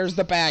and there's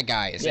the bad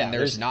guys, and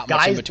there's not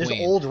much in between.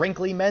 There's old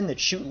wrinkly men that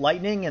shoot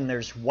lightning, and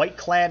there's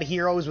white-clad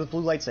heroes with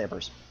blue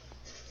lightsabers.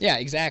 Yeah,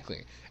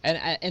 exactly.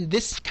 And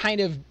this kind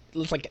of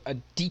is like a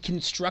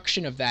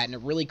deconstruction of that, and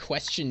it really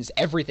questions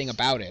everything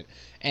about it.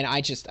 And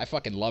I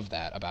fucking love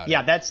that about it.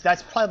 Yeah, that's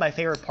probably my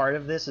favorite part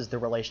of this, is the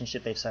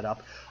relationship they've set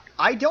up.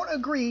 I don't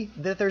agree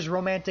that there's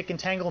romantic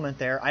entanglement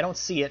there. I don't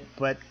see it,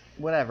 but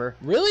whatever.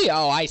 Really?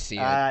 Oh, I see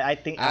it. I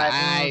think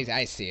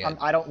I see it.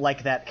 I don't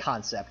like that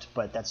concept,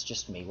 but that's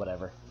just me.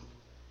 Whatever.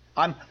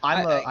 I'm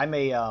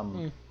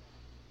a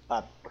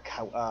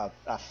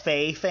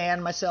Faye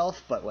fan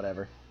myself, but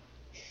whatever.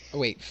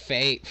 Wait,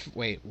 Faye.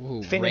 Wait,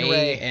 ooh, Finn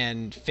Rey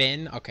and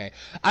Finn. Okay,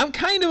 I'm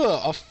kind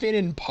of a Finn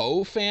and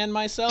Poe fan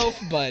myself,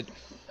 but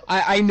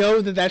I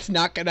know that that's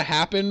not going to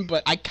happen.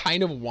 But I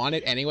kind of want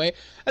it anyway.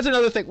 That's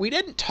another thing. We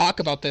didn't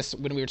talk about this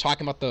when we were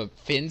talking about the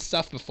Finn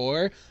stuff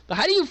before. But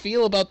how do you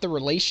feel about the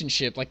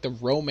relationship, like the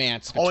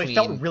romance between it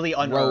felt really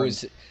unearned.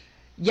 Rose?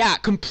 Yeah,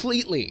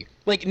 completely.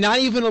 Like not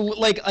even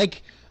like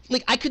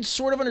I could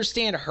sort of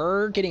understand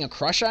her getting a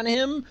crush on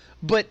him,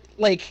 but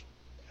like.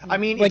 I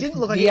mean, it didn't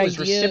look like it was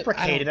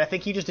reciprocated. I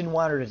think he just didn't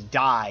want her to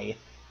die,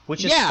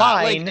 which is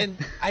fine. And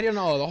I don't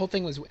know. The whole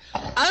thing was...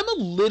 I'm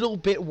a little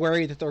bit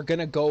worried that they're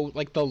going to go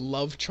like the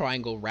love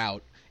triangle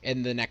route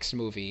in the next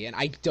movie, and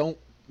I don't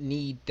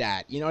need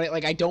that.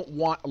 Like, I don't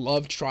want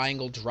love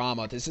triangle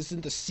drama. This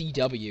isn't the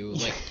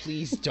CW. Like,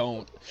 please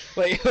don't.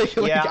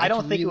 Yeah, I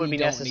don't think it would be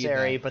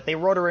necessary, but they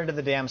wrote her into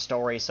the damn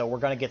story, so we're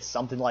going to get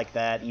something like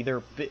that.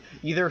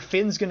 Either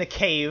Finn's going to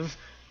cave...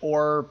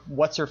 or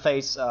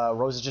what's-her-face,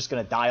 Rose is just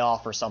going to die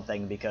off or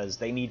something, because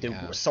they need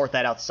to sort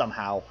that out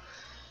somehow.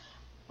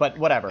 But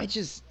whatever.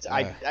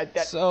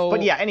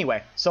 But yeah,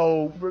 anyway.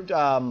 So,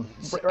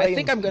 I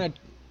think I'm going to...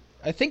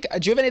 I think.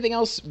 Do you have anything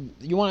else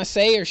you want to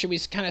say, or should we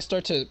kind of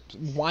start to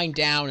wind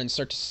down and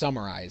start to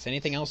summarize?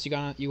 Anything else you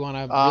want to really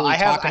talk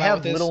about? I have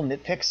with this? little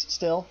nitpicks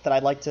still that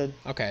I'd like to.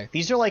 Okay.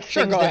 These are like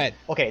sure. Things Go that, ahead.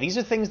 Okay, these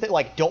are things that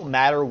like don't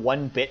matter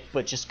one bit,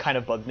 but just kind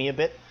of bug me a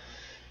bit.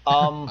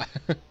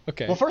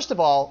 Okay. Well, first of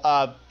all,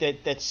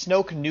 that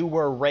Snoke knew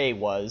where Rey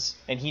was,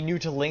 and he knew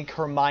to link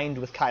her mind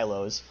with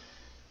Kylo's,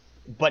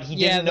 but he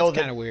didn't know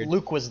that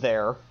Luke was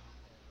there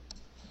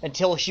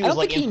until she was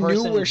like in person. I don't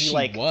think he knew where she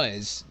like,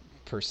 was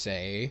per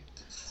se.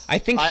 I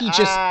think he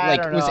just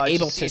was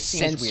able to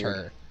sense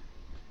her.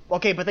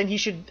 Okay, but then he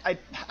should. I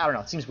don't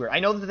know. It seems weird.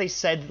 I know that they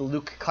said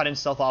Luke cut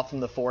himself off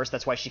from the Force.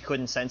 That's why she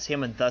couldn't sense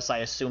him, and thus I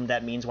assume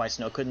that means why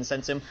Snoke couldn't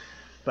sense him.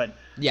 But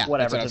yeah,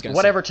 whatever.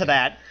 Whatever to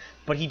that.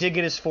 But he did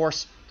get his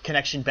Force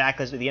connection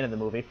back at the end of the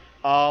movie.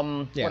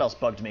 What else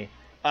bugged me?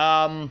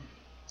 Where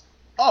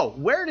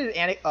did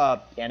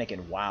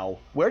Anakin? Wow,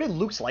 where did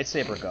Luke's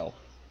lightsaber go?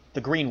 The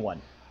green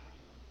one.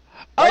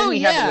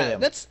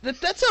 That's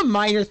a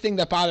minor thing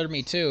that bothered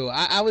me too.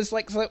 I was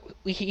like, so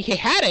he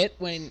had it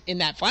when in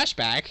that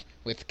flashback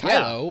with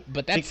Kylo,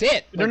 but that's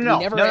it. Like, no.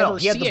 We never ever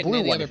He had see the it blue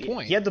in one. the other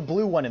point. He had the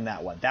blue one in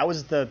that one. That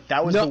was the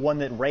one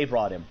that Rey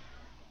brought him.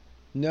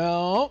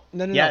 No.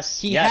 Yes,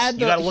 he had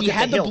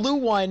the blue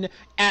one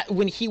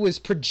when he was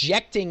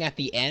projecting at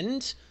the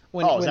end.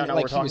 When is that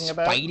like what he was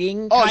about?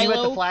 fighting Kylo? Kylo. You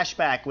meant the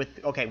flashback with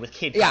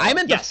Kid Kylo. Yeah, I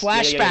meant the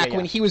flashback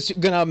when he was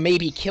gonna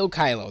maybe kill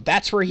Kylo.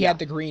 That's where he had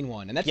the green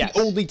one, and that's the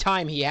only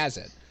time he has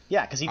it.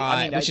 Yeah, because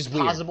which is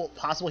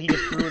possible he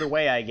just threw it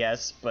away, I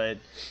guess, but.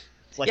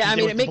 Like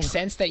it makes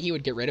sense that he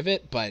would get rid of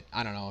it, but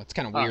I don't know. It's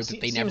kind of weird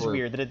that they never. Seems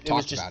weird that it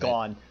was just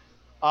gone.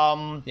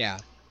 Yeah.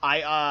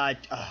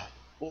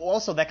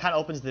 Also, that kind of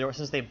opens the door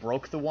since they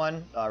broke the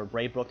one.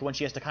 Rey broke the one.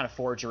 She has to kind of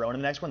forge her own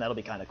in the next one. That'll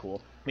be kind of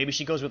cool. Maybe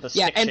she goes with a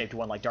stick-shaped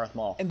one like Darth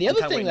Maul. And the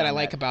other thing I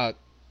like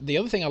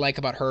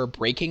about her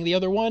breaking the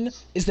other one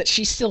is that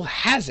she still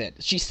has it.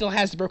 She still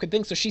has the broken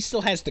thing, so she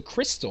still has the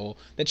crystal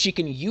that she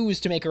can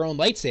use to make her own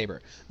lightsaber.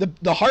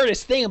 The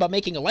hardest thing about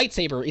making a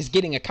lightsaber is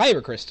getting a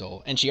kyber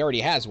crystal, and she already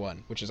has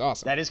one, which is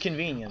awesome. That is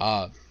convenient.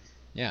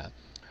 Yeah.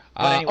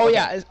 Anyway,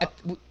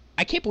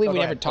 I can't believe we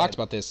never talked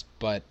about this,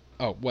 but.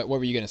 Oh, what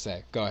were you going to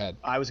say? Go ahead.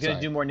 I was going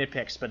to do more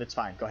nitpicks, but it's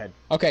fine. Go ahead.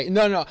 Okay,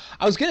 no.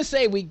 I was going to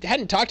say, we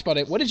hadn't talked about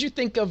it. What did you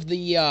think of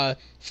the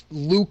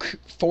Luke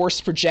Force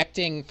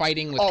projecting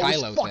fighting with Kylo?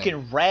 It was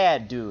fucking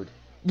rad, dude.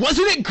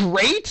 Wasn't it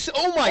great?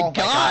 Oh my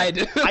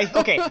god.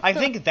 I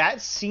think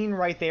that scene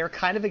right there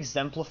kind of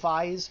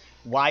exemplifies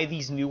why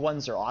these new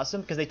ones are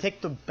awesome, because they take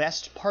the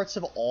best parts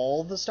of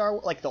all the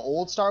the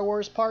old Star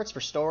Wars parts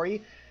for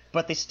story,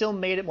 but they still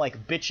made it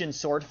like bitchin'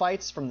 sword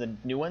fights from the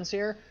new ones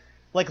here.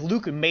 Like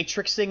Luke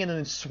matrixing and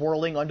then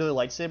swirling under the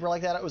lightsaber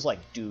like that. It was like,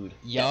 dude,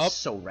 that's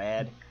so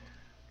rad.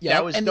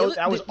 Yeah,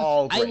 that was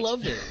all great. I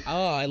loved it.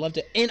 Oh, I loved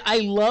it. And I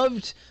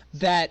loved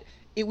that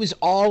it was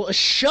all a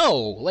show.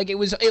 Like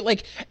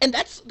and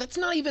that's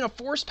not even a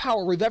force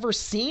power we've ever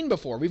seen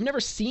before. We've never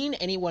seen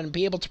anyone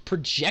be able to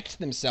project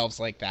themselves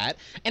like that.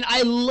 And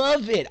I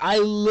love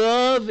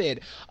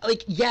it.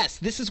 Like, yes,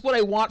 this is what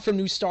I want from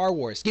new Star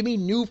Wars. Give me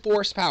new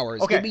force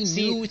powers. Give me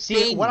new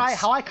things.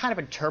 How I kind of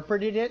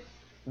interpreted it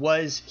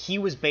was he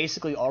was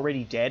basically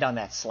already dead on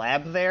that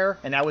slab there,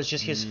 and that was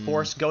just his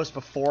Force ghost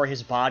before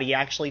his body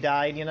actually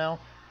died, you know?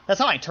 That's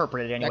how I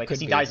interpret it anyway,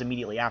 because he dies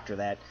immediately after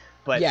that.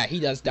 But yeah,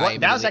 he does die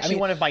immediately. That was actually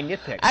one of my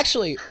nitpicks.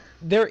 Actually,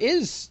 there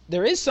is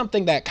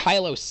something that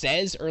Kylo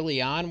says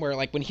early on where,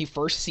 like, when he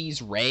first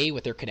sees Rey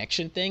with their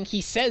connection thing,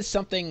 he says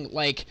something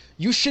like,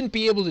 you shouldn't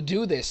be able to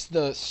do this.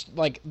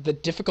 The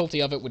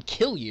difficulty of it would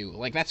kill you.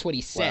 Like, that's what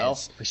he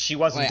says. Well, she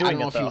wasn't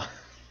doing it, though.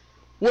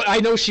 Well,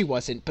 I know she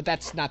wasn't, but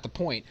that's not the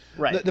point.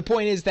 Right. The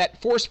point is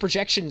that force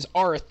projections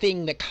are a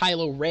thing that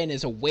Kylo Ren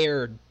is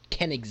aware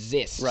can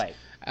exist. Right.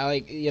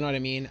 You know what I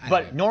mean?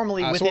 But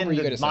normally within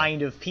the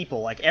mind of people,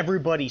 like,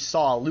 everybody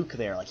saw Luke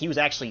there. Like, he was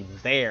actually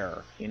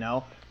there, you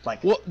know?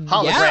 Like,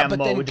 hologram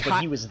mode,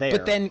 but he was there.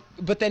 But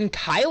then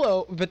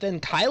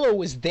Kylo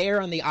was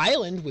there on the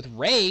island with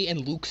Rey,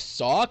 and Luke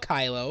saw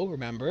Kylo,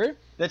 remember?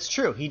 That's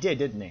true. He did,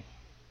 didn't he?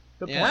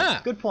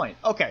 Good point.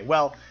 Okay,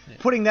 well,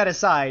 putting that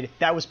aside,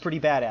 that was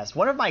pretty badass.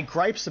 One of my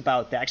gripes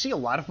about that, actually a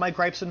lot of my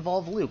gripes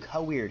involve Luke,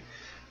 how weird.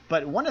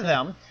 But one of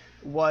them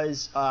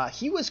was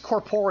he was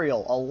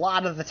corporeal a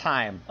lot of the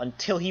time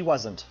until he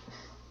wasn't.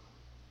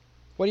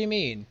 What do you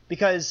mean?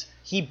 Because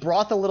he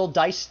brought the little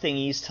dice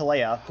thingies to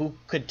Leia, who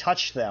could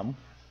touch them,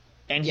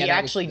 and he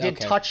actually did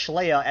touch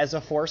Leia as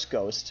a Force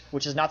ghost,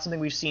 which is not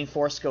something we've seen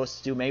Force ghosts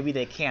do. Maybe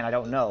they can, I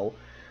don't know.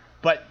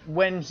 But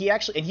when he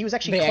was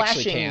actually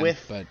clashing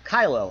with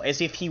Kylo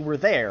as if he were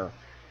there,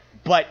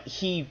 but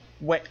he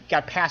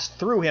got passed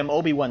through him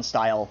Obi-Wan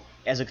style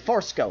as a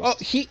Force ghost.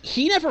 Oh,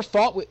 he never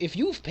fought. If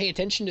you pay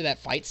attention to that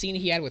fight scene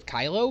he had with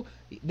Kylo,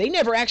 they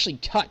never actually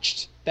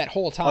touched that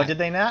whole time. Oh, did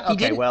they not?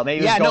 Okay, well,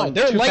 maybe their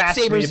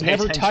lightsabers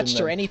never touched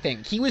or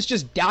anything. He was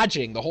just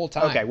dodging the whole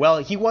time. Okay, well,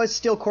 he was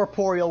still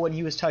corporeal when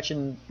he was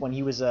touching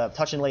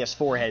Leia's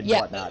forehead and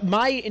whatnot.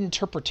 My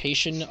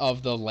interpretation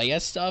of the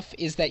Leia stuff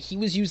is that he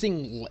was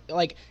using,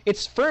 like,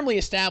 it's firmly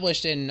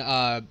established in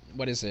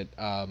what is it?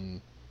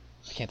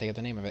 I can't think of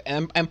the name of it.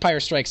 Empire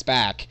Strikes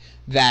Back,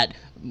 that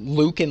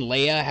Luke and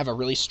Leia have a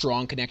really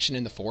strong connection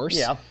in the Force.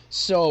 Yeah.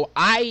 So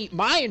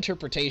my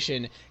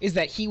interpretation is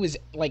that he was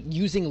like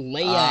using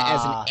Leia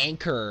as an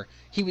anchor.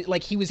 He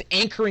was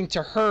anchoring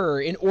to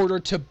her in order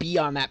to be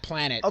on that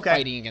planet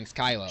fighting against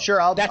Kylo. Sure,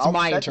 that's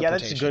my interpretation. Yeah,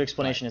 that's a good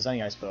explanation as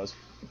any, I suppose.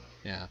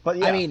 Yeah. But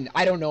yeah. I mean,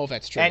 I don't know if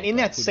that's true. And in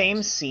that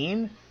same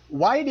scene,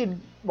 why did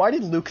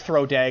Luke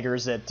throw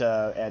daggers at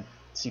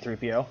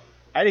C-3PO?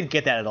 I didn't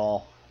get that at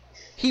all.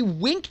 He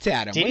winked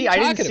at him. Did he? I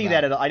didn't see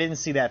that at all. I didn't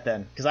see that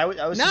then, because I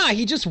was. Nah,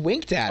 he just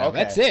winked at him. Okay.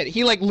 That's it.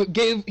 He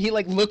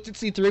looked at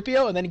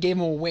C-3PO and then he gave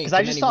him a wink. Because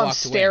I just saw him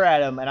stare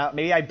at him, and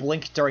maybe I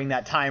blinked during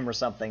that time or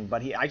something.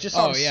 But I just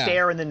saw him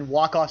stare and then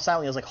walk off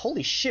silently. I was like,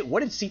 "Holy shit!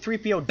 What did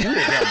C-3PO do to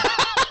him?"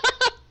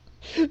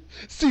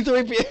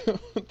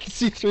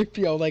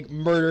 C-3PO like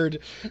murdered.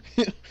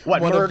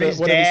 What, murdered his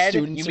dad?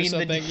 You mean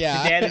the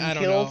dad that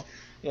he killed? Know.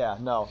 Yeah,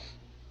 no.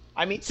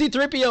 I mean,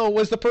 C-3PO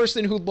was the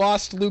person who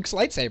lost Luke's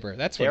lightsaber.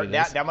 That's what it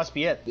is. That must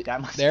be it.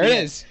 There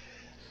it is.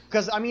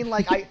 Because, I mean,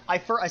 like, I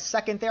for a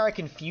second there, I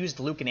confused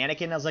Luke and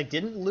Anakin. I was like,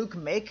 didn't Luke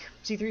make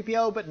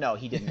C-3PO? But no,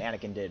 he didn't.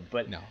 Anakin did.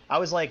 But no. I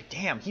was like,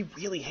 damn, he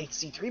really hates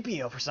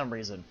C-3PO for some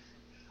reason.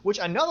 Which,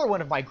 another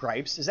one of my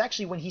gripes is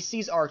actually when he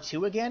sees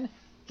R2 again,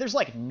 there's,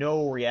 like,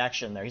 no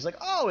reaction there. He's like,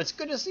 oh, it's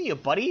good to see you,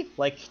 buddy.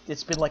 Like,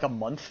 it's been, like, a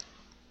month.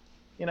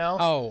 You know?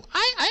 Oh,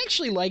 I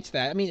actually liked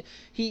that. I mean,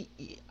 he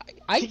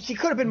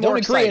could have been more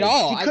excited. Don't agree at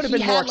all. He could have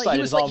been more excited.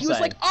 He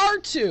was like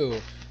R2.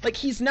 Like,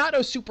 he's not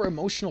a super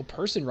emotional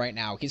person right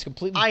now. He's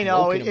completely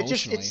broken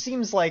emotionally. It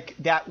seems like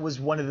that was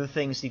one of the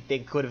things they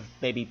could have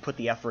maybe put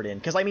the effort in.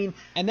 Because, I mean,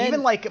 and then,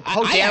 even like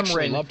Poe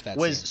Dameron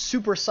was scene.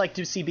 super psyched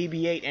to see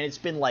BB-8, and it's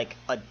been like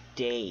a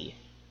day.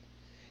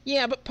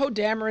 Yeah, but Poe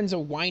Dameron's a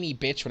whiny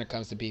bitch when it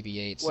comes to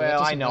BB-8. So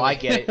well, I know, really... I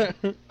get it.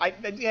 And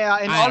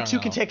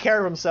R2 can take care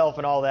of himself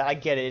and all that. I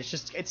get it.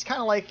 It's kind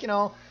of like, you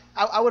know,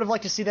 I would have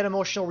liked to see that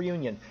emotional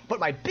reunion. But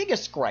my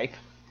biggest gripe,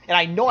 and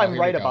I know I'm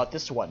right about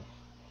this one,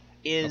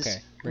 is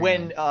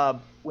when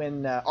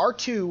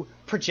R2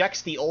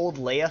 projects the old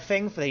Leia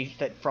thing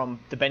from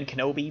the Ben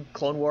Kenobi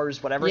Clone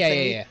Wars whatever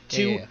to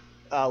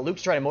Luke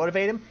to try to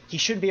motivate him. He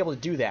shouldn't be able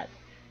to do that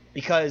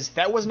because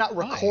that was not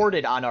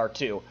recorded on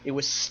R2. It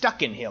was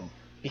stuck in him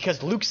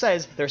because Luke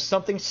says there's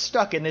something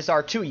stuck in this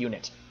R2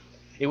 unit.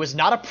 It was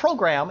not a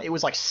program. It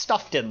was like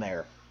stuffed in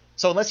there.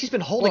 So unless he's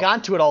been holding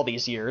on to it all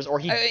these years,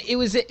 or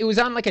it was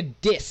on like a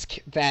disc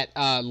that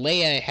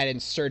Leia had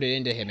inserted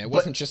into him. It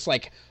wasn't just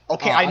like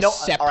I know.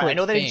 Separate all right, I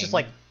know that thing. he just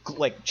like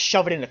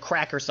shove it in a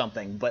crack or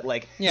something. But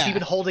like, has he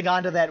been holding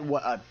on to that?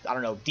 I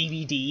don't know,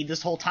 DVD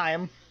this whole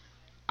time?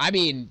 I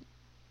mean,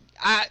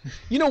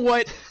 you know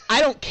what?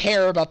 I don't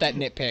care about that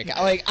nitpick.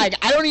 I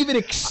don't even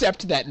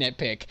accept that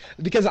nitpick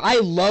because I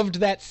loved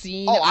that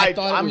scene. I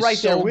thought I'm it was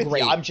right there with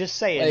great. you. I'm just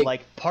saying,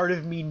 like, part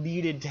of me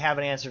needed to have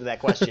an answer to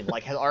that question.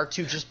 Like, has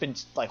R2 just been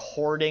like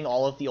hoarding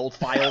all of the old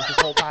files this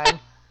whole time?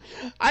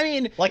 I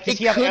mean, like, does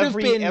he have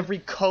every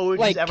code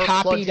like he's ever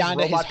copied plugged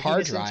onto his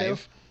hard drive?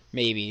 Into?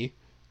 Maybe.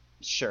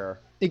 Sure.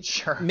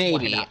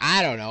 Maybe.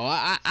 I don't know.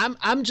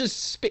 I'm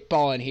just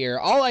spitballing here.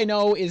 All I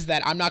know is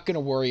that I'm not going to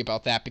worry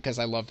about that because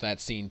I love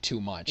that scene too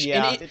much.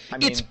 Yeah,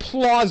 and it's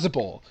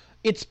plausible.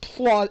 It's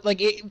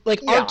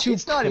R2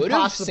 it's not could have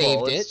impossible.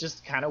 saved it. It's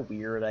just kind of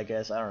weird, I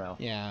guess. I don't know.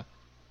 Yeah.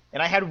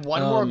 And I had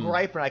one more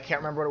gripe, and I can't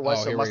remember what it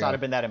was, so it must not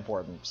have been that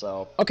important.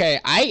 So okay,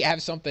 I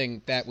have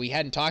something that we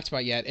hadn't talked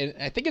about yet, and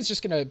I think it's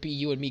just going to be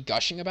you and me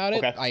gushing about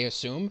it, I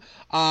assume.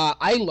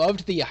 I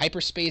loved the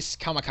hyperspace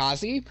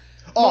kamikaze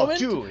moment.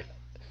 Dude.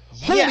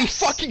 Holy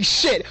fucking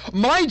shit!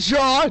 My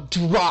jaw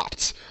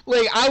dropped.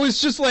 Like, I was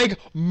just like,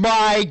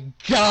 my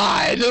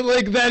God!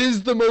 Like, that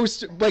is the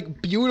most,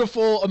 like,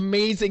 beautiful,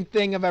 amazing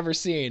thing I've ever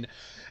seen.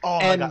 Oh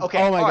my God.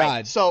 Okay. Oh my God.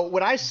 Right. So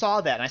when I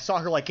saw that and I saw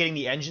her like getting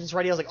the engines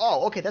ready, I was like,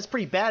 oh, okay, that's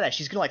pretty badass.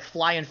 She's gonna like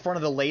fly in front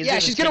of the laser. Yeah,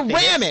 she's gonna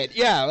ram it.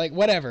 Yeah, like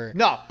whatever.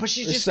 No, but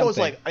she just goes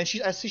like, and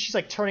I see she's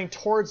like turning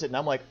towards it, and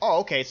I'm like,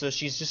 oh, okay, so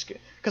she's just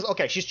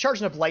because she's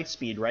charging up light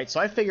speed, right? So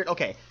I figured,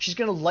 okay, she's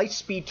gonna light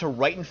speed to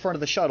right in front of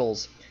the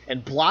shuttles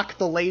and block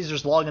the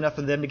lasers long enough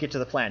for them to get to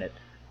the planet.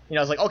 You know,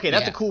 I was like, okay,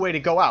 that's a cool way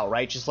to go out,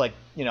 right? Just like,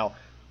 you know.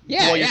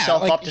 Blow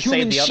yourself like up to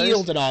save the others.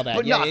 Shield and all that.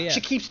 But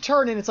she keeps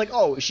turning. It's like,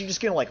 oh, is she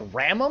just gonna like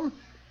ram them?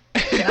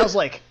 And I was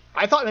like,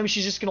 I thought maybe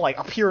she's just gonna like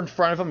appear in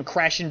front of him and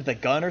crash into the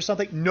gun or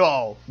something.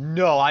 No,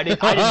 I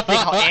didn't think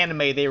how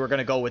anime they were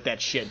gonna go with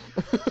that shit.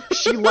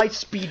 She light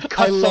speed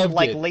cuts them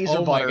like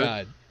laser butter, my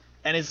God.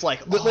 And it's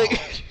like,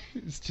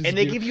 and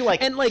they give you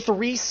like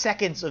 3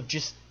 seconds of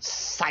just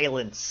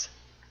silence,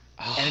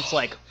 and it's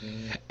like,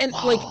 and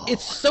like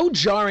it's so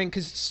jarring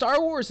because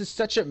Star Wars is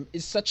such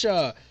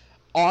a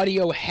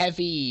audio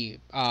heavy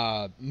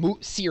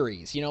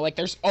series, you know, like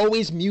there's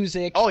always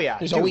music,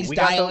 there's always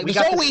dialogue,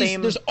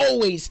 there's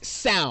always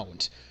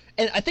sound,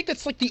 and I think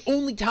that's like the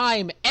only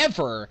time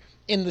ever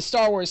in the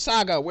Star Wars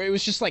saga where it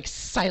was just like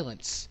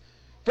silence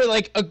for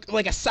like a it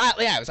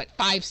was like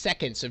 5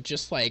 seconds of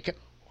just like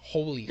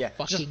holy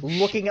fucking just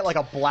looking at like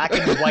a black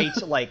and white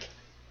like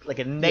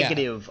a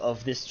negative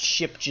of this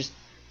ship just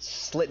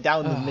slit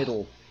down the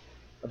middle.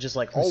 of just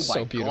like, oh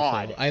my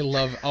god.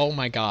 Oh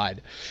my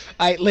god.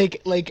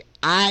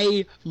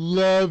 I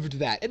loved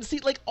that. And see,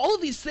 like, all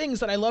of these things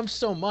that I loved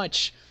so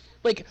much,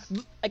 like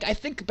I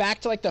think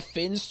back to like the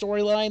Finn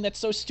storyline that's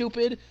so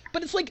stupid,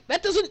 but it's like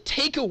that doesn't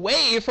take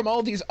away from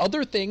all these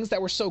other things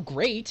that were so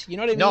great. You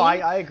know what I mean? No,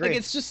 I agree. Like,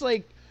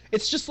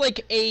 it's just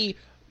like a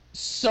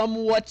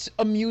somewhat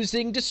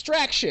amusing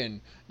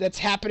distraction that's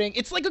happening.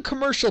 It's like a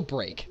commercial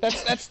break.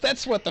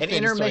 That's what the an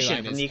Finn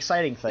intermission from is. the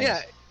exciting things.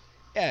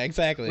 Yeah,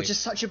 exactly. Which is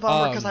such a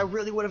bummer because I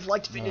really would have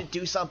liked Finn to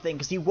do something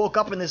because he woke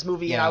up in this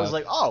movie and I was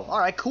like, oh, all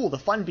right, cool, the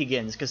fun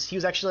begins because he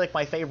was actually like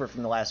my favorite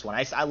from the last one.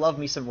 I love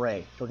me some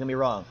Rey. Don't get me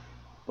wrong,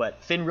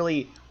 but Finn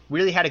really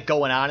had it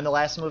going on in the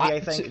last movie. I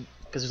think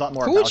because there's a lot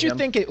more.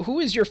 Who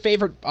is your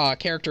favorite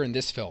character in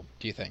this film?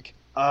 Do you think?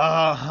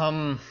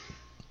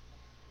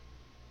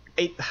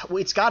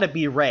 It's got to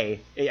be Rey.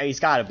 He's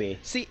got to be.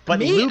 See, but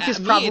Luke is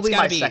probably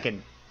my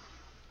second.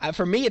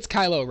 For me, it's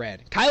Kylo Ren.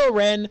 Kylo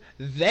Ren,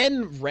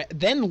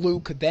 then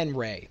Luke, then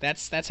Rey.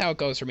 That's how it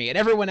goes for me. And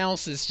everyone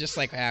else is just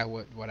like,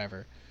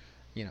 whatever.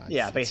 You know.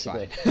 Yeah,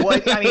 basically. Well,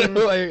 I mean,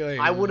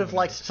 I would have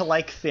liked to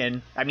like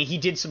Finn. I mean, he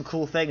did some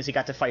cool things. He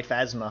got to fight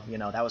Phasma. You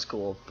know, that was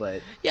cool.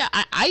 But yeah,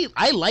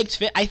 I liked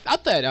Finn. I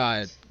thought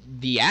that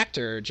the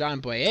actor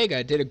John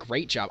Boyega did a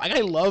great job.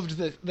 I loved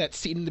that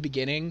scene in the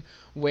beginning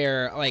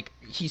where like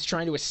he's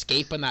trying to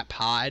escape on that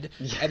pod,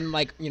 and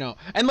like, you know,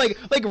 and like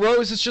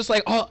Rose is just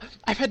like, oh,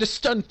 I've had to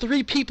stun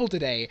 3 people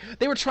today.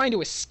 They were trying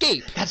to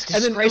escape. That's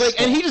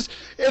disgraceful. And he just,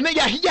 and then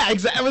exactly,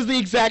 that was the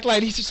exact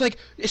line. He's just like,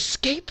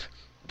 escape?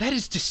 That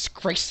is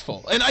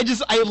disgraceful. And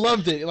I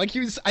loved it. Like,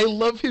 I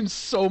love him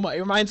so much. It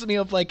reminds me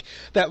of like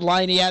that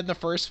line he had in the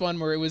first one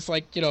where it was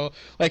like, you know,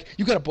 like,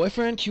 you got a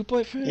boyfriend, cute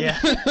boyfriend? Yeah.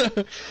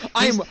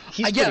 I'm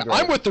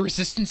with the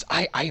Resistance.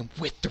 I am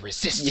with the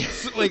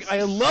Resistance. Yeah. Like,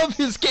 I love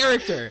his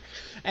character.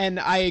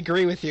 And I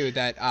agree with you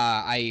that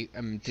I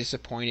am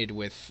disappointed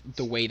with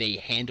the way they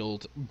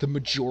handled the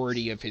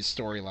majority of his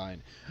storyline.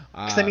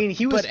 Because I mean,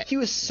 he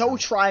was so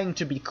trying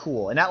to be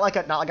cool, and not like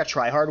a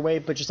try hard way,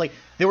 but just like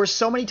there were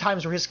so many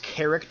times where his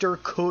character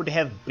could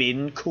have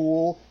been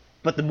cool,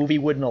 but the movie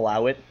wouldn't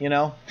allow it. You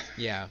know?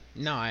 Yeah.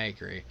 No, I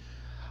agree.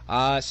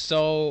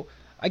 So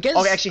I guess.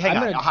 Okay, actually, hang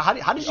on.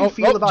 How did you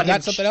feel about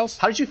him? Something else?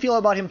 How did you feel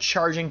about him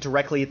charging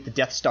directly at the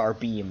Death Star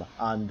beam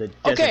on the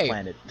desert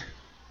planet?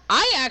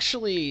 I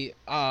actually,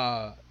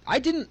 I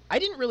didn't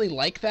really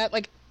like that.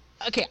 Like,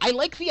 okay, I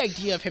like the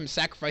idea of him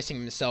sacrificing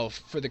himself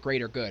for the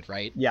greater good,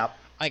 right? Yeah.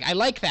 Like, I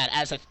like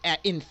that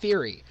in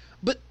theory.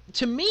 But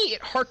to me,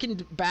 it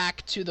harkened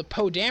back to the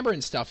Poe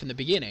Dameron stuff in the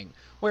beginning,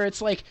 where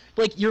it's like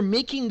you're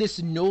making this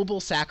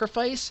noble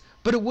sacrifice,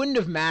 but it wouldn't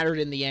have mattered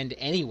in the end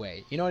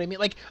anyway. You know what I mean?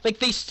 Like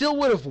they still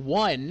would have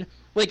won.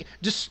 Like,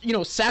 just, you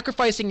know,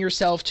 sacrificing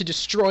yourself to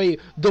destroy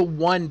the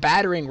one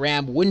battering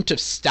ram wouldn't have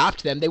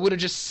stopped them. They would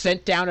have just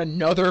sent down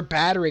another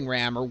battering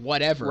ram or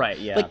whatever. Right,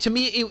 yeah. Like, to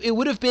me, it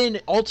would have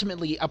been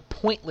ultimately a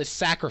pointless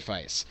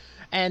sacrifice.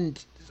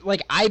 And,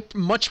 like, I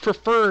much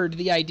preferred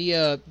the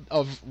idea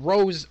of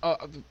Rose...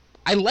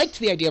 I liked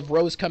the idea of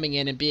Rose coming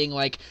in and being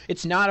like,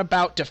 it's not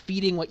about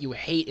defeating what you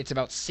hate, it's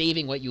about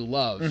saving what you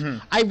love. Mm-hmm.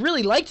 I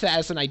really liked that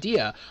as an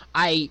idea.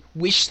 I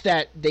wish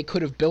that they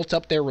could have built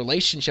up their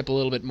relationship a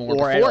little bit more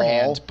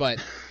beforehand,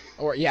 but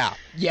I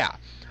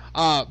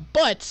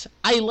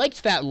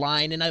liked that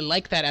line, and I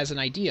like that as an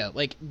idea.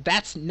 Like,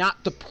 that's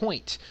not the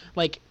point.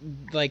 Like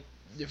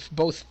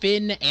both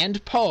Finn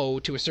and Poe,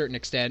 to a certain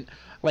extent,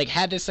 like,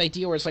 had this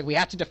idea where it's like, we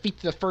have to defeat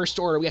the First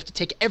Order, we have to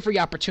take every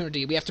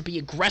opportunity, we have to be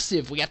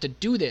aggressive, we have to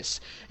do this.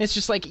 And it's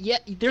just like, yeah,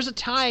 there's a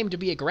time to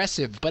be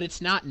aggressive, but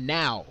it's not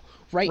now.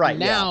 Right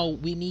now, yeah.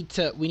 we need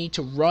to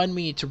run,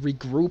 we need to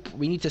regroup,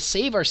 we need to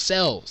save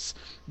ourselves.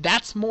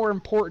 That's more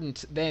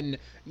important than,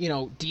 you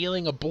know,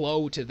 dealing a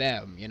blow to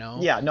them, you know?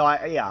 Yeah, no,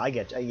 I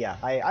get you. Yeah,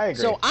 I agree.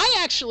 So I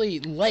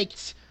actually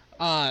liked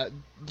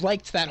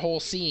that whole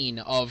scene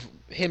of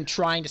him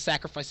trying to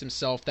sacrifice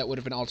himself that would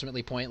have been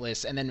ultimately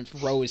pointless, and then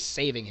Rose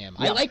saving him.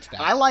 Yeah, I liked that.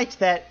 I liked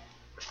that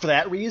for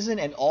that reason,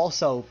 and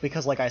also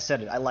because, like I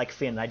said, I like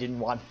Finn. I didn't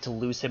want to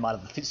lose him out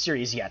of the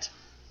series yet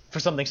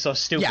for something so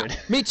stupid. Yeah,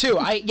 me too.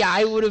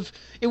 I would have.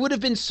 It would have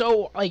been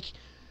so like.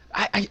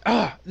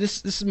 I've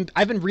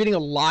been reading a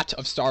lot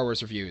of Star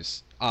Wars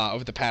reviews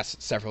over the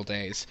past several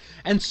days,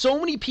 and so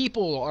many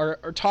people are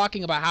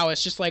talking about how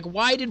it's just like,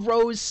 why did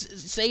Rose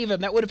save him?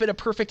 That would have been a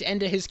perfect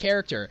end to his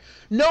character.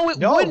 No, it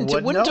wouldn't.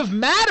 It wouldn't have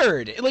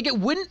mattered. Like, it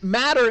wouldn't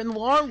matter in the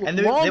long run.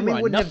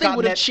 Nothing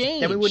would have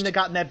changed. Then we wouldn't have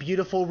gotten that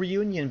beautiful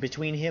reunion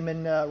between him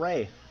and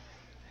Rey.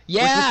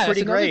 Yeah, which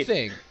is pretty great.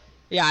 Thing.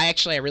 Yeah, I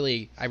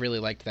really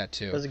liked that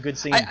too. That was a good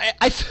scene.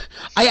 I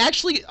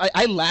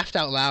laughed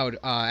out loud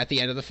at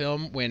the end of the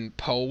film when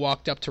Poe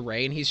walked up to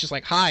Rey and he's just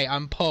like, "Hi,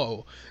 I'm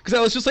Poe," because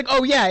I was just like,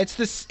 "Oh yeah, it's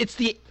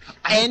the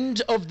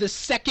end of the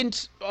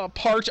second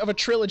part of a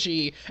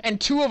trilogy, and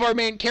 2 of our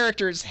main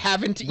characters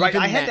haven't even met."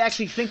 I had to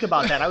actually think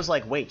about that. I was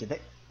like, "Wait, did they?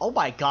 Oh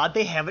my God,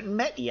 they haven't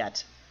met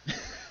yet."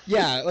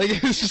 Yeah, like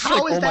it was just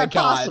how like, is oh that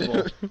my possible?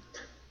 God.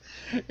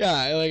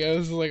 Yeah, like I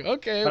was like,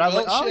 okay, but I was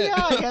like, oh shit.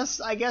 yeah,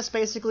 I guess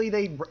basically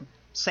they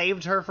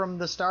saved her from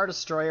the Star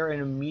Destroyer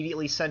and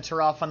immediately sent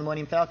her off on the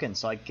Millennium Falcon.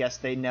 So I guess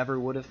they never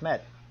would have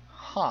met.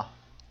 Huh.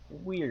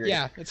 Weird.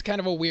 Yeah, it's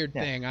kind of a weird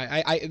thing.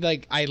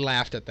 I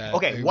laughed at that.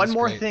 Okay, one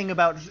more thing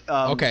about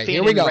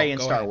Finn and Rey in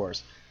Star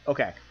Wars.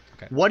 Okay.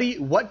 What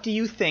do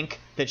you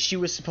think that she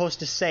was supposed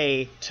to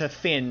say to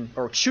Finn,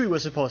 or Chewie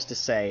was supposed to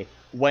say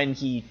when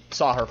he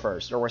saw her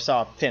first, or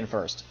saw Finn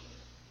first?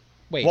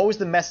 Wait. What was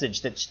the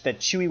message that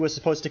Chewie was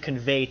supposed to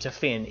convey to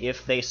Finn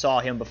if they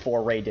saw him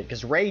before Rey did?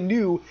 Because Rey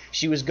knew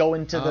she was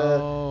going to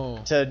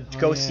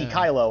go see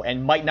Kylo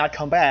and might not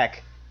come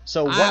back.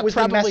 So what was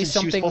the message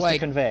she was supposed to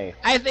convey?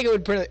 I think it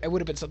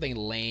would have been something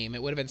lame.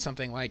 It would have been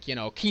something like,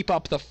 keep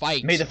up the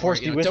fight. May the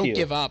Force be with you. Don't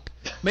give up.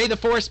 May the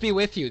Force be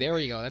with you. There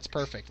we go. That's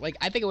perfect. Like,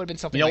 I think it would have been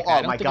something like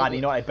that. Oh my God.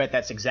 I bet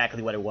that's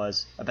exactly what it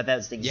was. I bet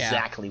that's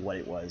exactly what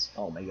it was.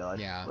 Oh my God.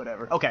 Yeah.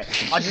 Whatever. Okay.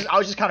 I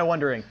was just kind of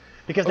wondering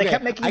because they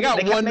kept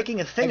making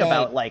a thing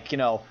about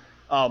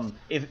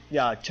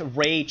to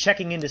Rey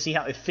checking in to see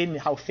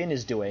how Finn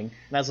is doing,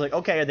 and I was like,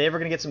 okay, are they ever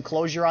gonna get some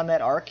closure on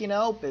that arc? They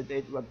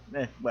did,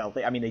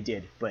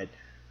 but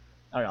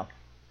I don't know.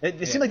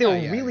 It seemed like they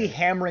were really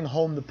hammering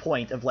home the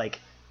point of like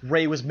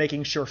Rey was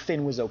making sure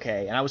Finn was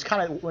okay, and I was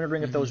kind of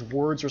wondering if those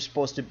words were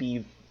supposed to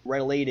be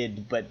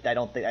related, but I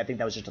think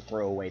that was just a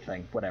throwaway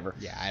thing. Whatever.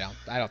 Yeah,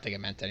 I don't think it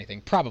meant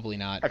anything. Probably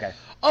not. Okay.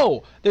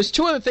 Oh, there's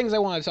two other things I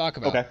want to talk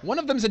about. Okay. One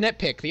of them's a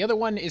nitpick. The other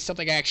one is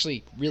something I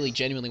actually really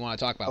genuinely want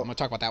to talk about. I'm going to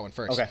talk about that one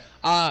first. Okay.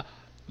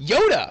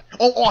 Yoda.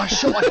 I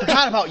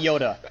forgot about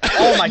Yoda.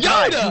 Oh my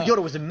God,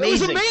 Yoda was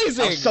amazing. It was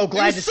amazing. I was so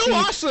glad to see.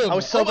 Awesome. I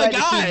was so glad to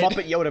see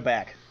Muppet Yoda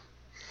back.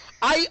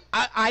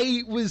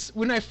 I was,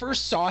 when I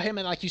first saw him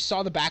and like you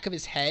saw the back of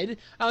his head,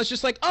 I was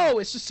just like, oh,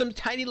 it's just some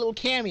tiny little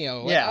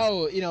cameo.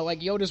 Like,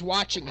 like Yoda's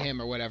watching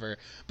him or whatever.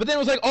 But then it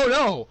was like, oh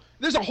no,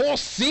 there's a whole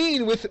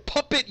scene with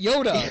puppet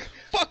Yoda.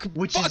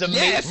 Which is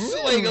amazing.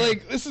 Yes,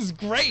 like this is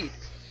great.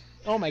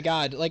 Oh my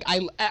God, like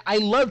I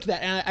loved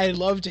that, and I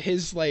loved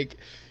his what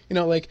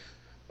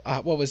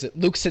was it?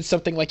 Luke said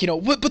something like,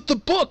 but the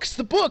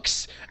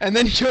books, and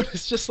then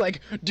Yoda's just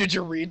like, did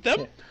you read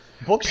them? Yeah.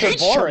 Books are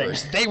boring.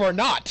 They were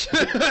not.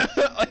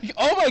 Like,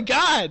 oh my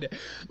God!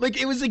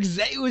 Like it was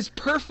it was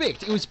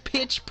perfect. It was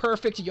pitch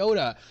perfect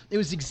Yoda. It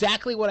was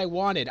exactly what I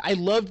wanted. I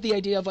loved the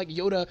idea of like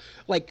Yoda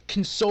like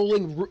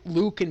consoling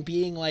Luke and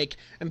being like,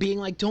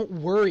 don't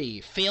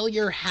worry,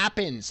 failure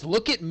happens.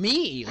 Look at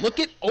me.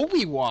 Look at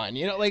Obi-Wan.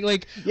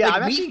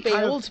 I'm we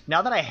failed.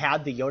 Now that I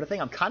had the Yoda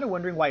thing, I'm kind of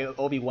wondering why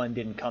Obi-Wan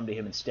didn't come to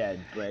him instead.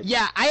 But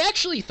yeah, I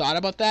actually thought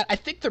about that. I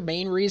think the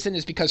main reason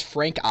is because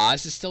Frank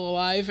Oz is still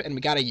alive, and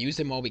we got to use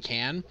him while we can.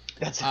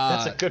 That's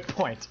a good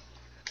point.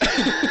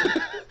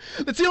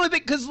 That's the only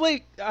thing, because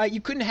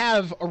you couldn't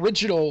have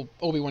original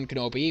Obi-Wan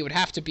Kenobi. It would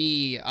have to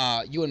be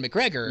Ewan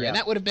McGregor, and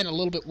that would have been a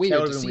little bit weird.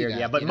 That would have been weird,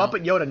 yeah. But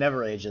Muppet Yoda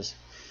never ages.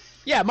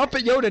 Yeah,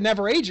 Muppet Yoda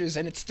never ages,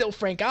 and it's still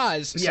Frank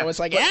Oz. So it's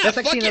like, let's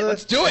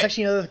do it. That's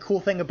actually another cool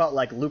thing about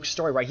Luke's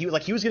story, right? He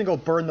was gonna go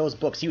burn those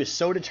books. He was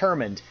so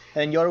determined,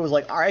 and then Yoda was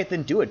like, "All right,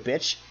 then do it,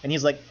 bitch." And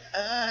he's like,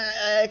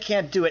 "I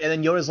can't do it." And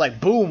then Yoda's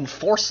like, "Boom,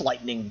 force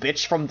lightning,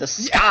 bitch, from the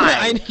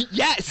sky."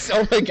 Yes.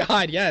 Oh my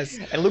God, yes.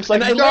 And Luke's like,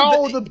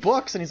 "No, the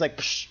books." And he's like,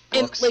 "Psh,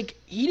 books." And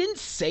he didn't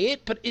say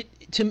it, but it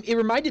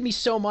reminded me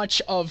so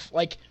much of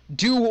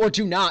do or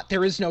do not,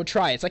 there is no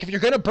try. It's like, if you're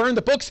gonna burn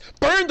the books,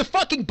 burn the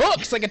fucking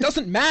books. It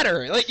doesn't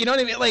matter. You know what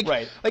I mean?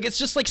 Right. It's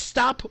just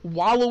stop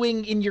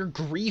wallowing in your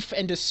grief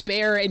and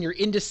despair and your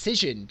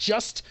indecision.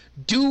 Just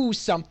do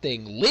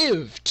something.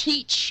 Live.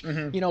 Teach.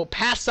 Mm-hmm.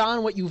 Pass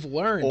on what you've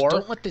learned. Or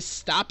don't let this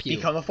stop you.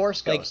 Become a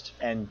Force ghost,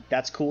 and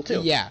that's cool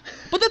too. Yeah,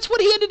 but that's what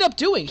he ended up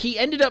doing. He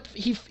ended up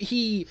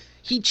he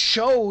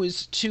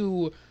chose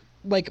to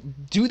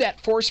do that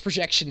force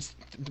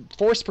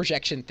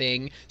projection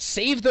thing,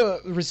 save the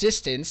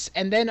resistance,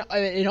 and then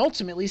and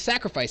ultimately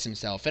sacrifice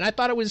himself. And I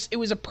thought it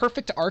was a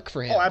perfect arc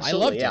for him. Oh,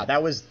 absolutely. I loved it.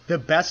 That was the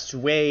best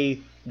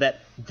way that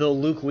the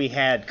Luke we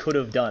had could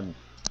have done.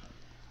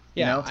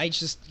 Yeah, I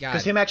just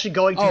because him actually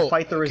going to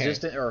fight the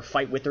resistance or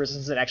fight with the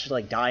resistance and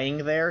actually dying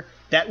there,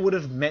 that would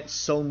have meant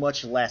so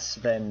much less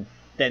than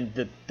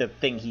the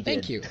thing he did.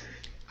 Thank you.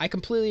 I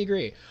completely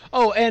agree.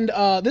 Oh, and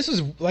this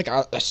is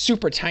a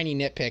super tiny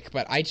nitpick,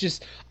 but I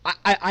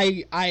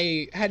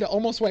had to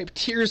almost wipe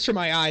tears from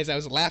my eyes. I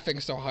was laughing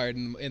so hard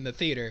in the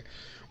theater.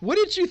 What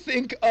did you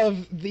think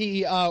of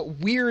the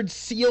weird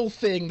seal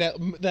thing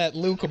that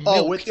Luke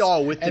milked? With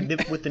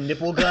the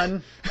nipple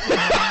gun.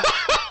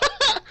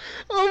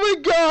 Oh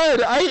my God!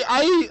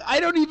 I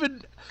don't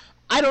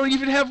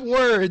even have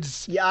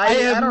words. Yeah, I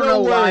don't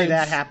know why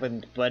that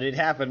happened, but it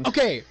happened.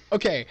 Okay.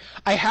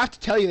 I have to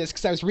tell you this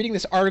because I was reading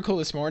this article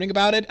this morning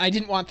about it. I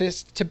didn't want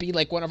this to be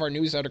one of our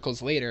news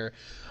articles later.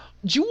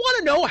 Do you want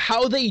to know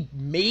how they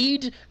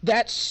made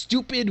that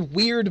stupid,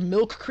 weird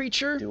milk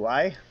creature? Do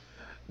I?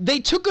 They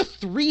took a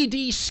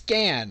 3D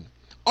scan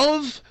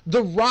of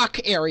the rock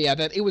area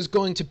that it was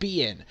going to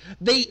be in.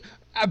 They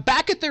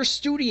back at their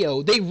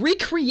studio, they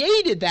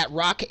recreated that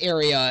rock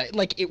area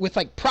with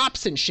like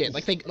props and shit.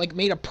 Like they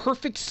made a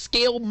perfect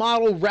scale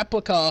model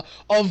replica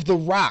of the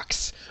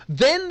rocks.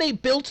 Then they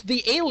built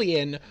the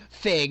alien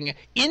thing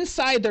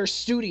inside their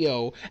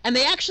studio, and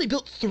they actually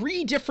built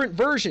 3 different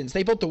versions.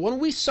 They built the one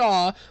we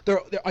saw,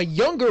 a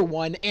younger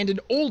one, and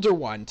an older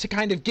one to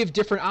kind of give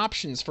different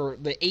options for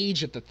the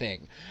age of the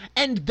thing.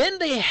 And then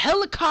they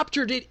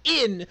helicoptered it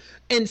in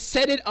and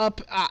set it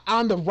up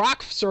on the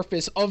rock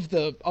surface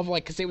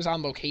because it was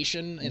on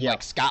location in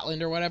like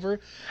Scotland or whatever.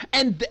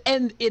 And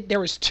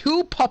there was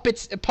 2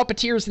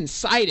 puppeteers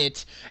inside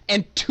it,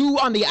 and 2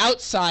 on the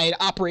outside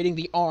operating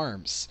the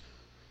arms.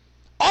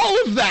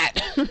 All of that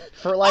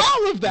for like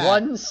all of that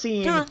one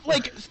scene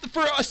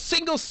for a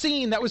single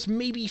scene that was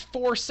maybe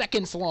 4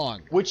 seconds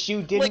long, which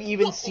you didn't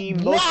even see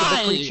most of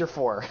the creature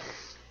for.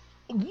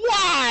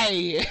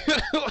 Why?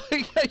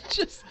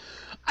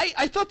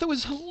 I thought that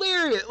was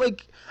hilarious.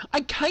 Like,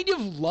 I kind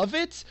of love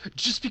it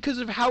just because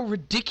of how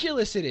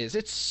ridiculous it is.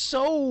 It's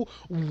so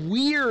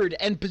weird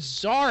and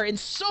bizarre and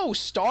so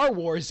Star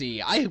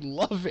Warsy. I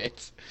love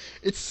it.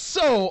 It's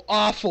so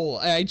awful.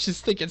 I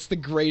just think it's the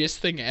greatest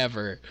thing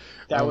ever.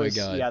 My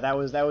God. Yeah, that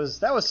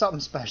was something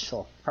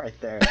special right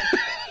there.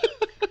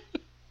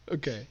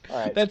 Okay. All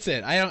right. That's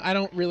it. I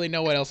don't really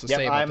know what else to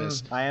say about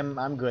this.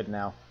 I'm good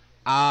now.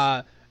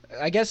 I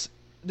guess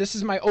this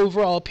is my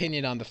overall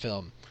opinion on the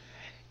film.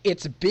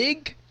 It's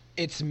big,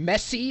 it's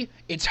messy,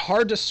 it's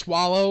hard to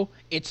swallow,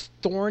 it's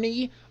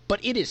thorny,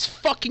 but it is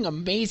fucking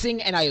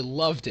amazing, and I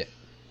loved it.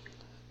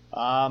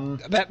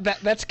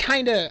 That's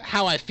kind of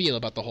how I feel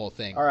about the whole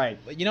thing. All right.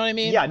 You know what I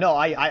mean? Yeah, no,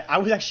 I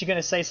was actually going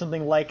to say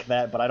something like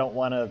that, but I don't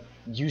want to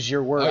use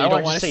your word. I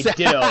don't want to say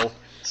ditto.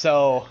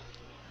 So,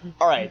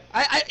 all right.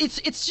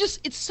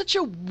 It's such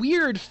a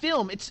weird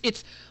film.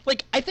 It's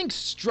like, I think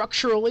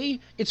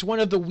structurally it's one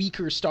of the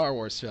weaker Star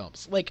Wars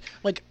films. Like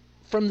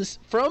from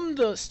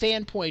the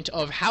standpoint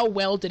of how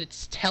well did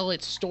it tell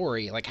its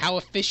story, like how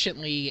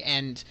efficiently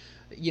and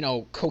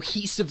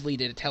cohesively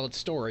did it tell its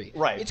story.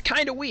 Right. It's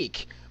kind of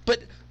weak.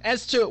 But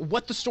as to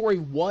what the story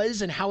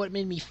was and how it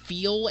made me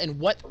feel and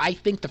what I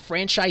think the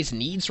franchise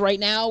needs right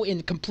now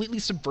in completely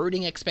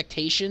subverting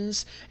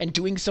expectations and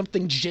doing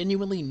something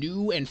genuinely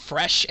new and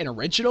fresh and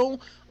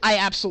original, I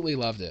absolutely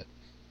loved it.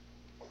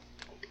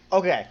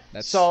 Okay.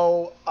 That's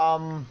how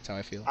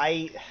I feel.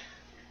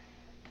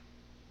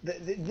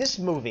 This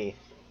movie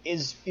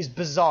is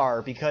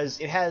bizarre because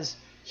it has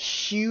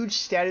huge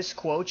status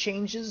quo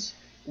changes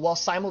while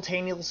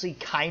simultaneously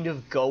kind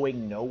of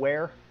going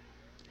nowhere.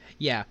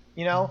 Yeah.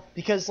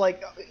 Because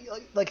like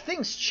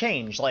things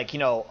change. Like,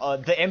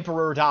 the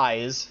Emperor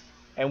dies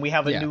and we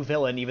have a new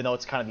villain, even though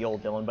it's kind of the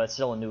old villain, but it's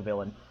still a new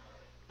villain.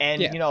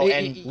 And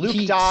and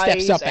Luke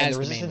dies and the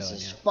Resistance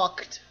is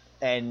fucked,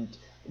 and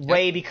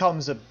Rey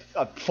becomes a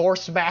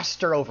Force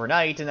Master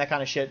overnight and that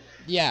kind of shit.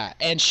 Yeah,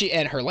 and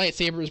her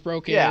lightsaber is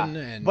broken.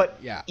 Yeah, but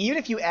even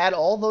if you add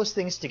all those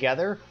things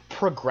together,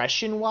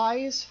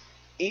 progression-wise,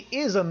 it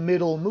is a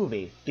middle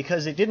movie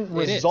because it didn't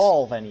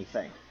resolve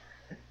anything.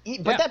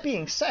 But that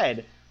being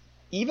said,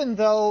 even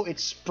though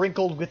it's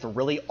sprinkled with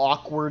really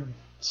awkward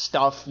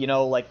stuff,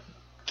 like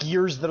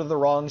gears that are the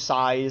wrong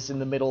size in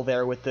the middle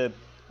there with the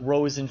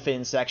Rose and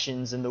Finn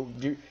sections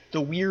and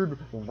the weird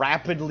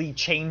rapidly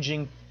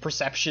changing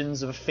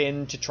perceptions of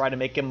Finn to try to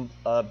make him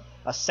a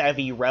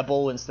savvy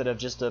rebel instead of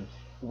just a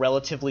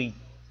relatively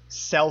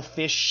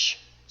selfish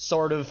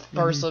sort of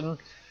person,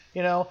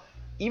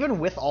 even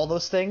with all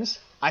those things,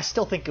 I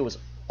still think it was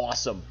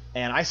awesome,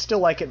 and I still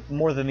like it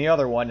more than the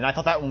other one, and I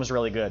thought that one was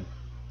really good.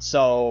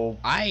 So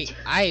I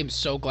am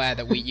so glad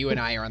that you and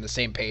I are on the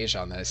same page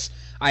on this.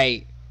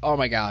 Oh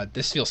my God,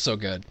 this feels so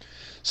good.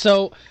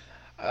 So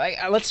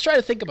let's try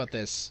to think about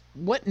this.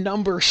 What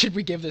number should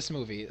we give this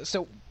movie?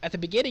 So at the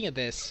beginning of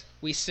this,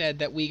 we said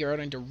that we are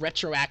going to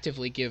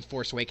retroactively give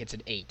Force Awakens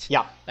an 8.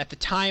 Yeah. At the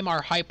time,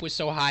 our hype was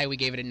so high, we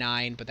gave it a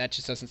 9, but that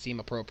just doesn't seem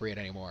appropriate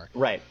anymore.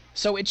 Right.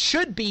 So it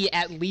should be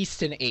at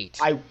least an 8.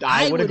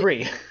 I would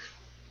agree.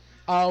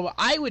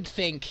 I would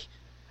think...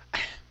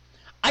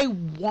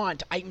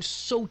 I'm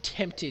so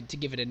tempted to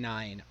give it a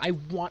 9. I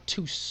want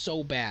to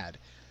so bad,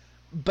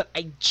 but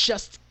I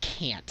just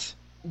can't.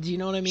 Do you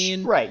know what I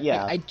mean? Right,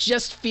 yeah. I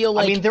just feel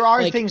like... I mean, there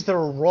are things that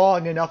are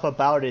wrong enough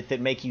about it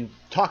that make you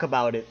talk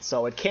about it,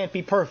 so it can't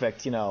be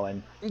perfect,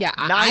 and... Yeah,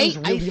 9's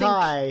really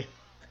high.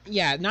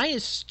 Yeah, 9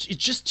 is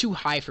just too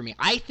high for me.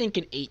 I think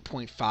an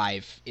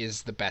 8.5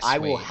 is the best I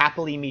will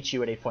happily meet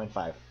you at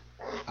 8.5.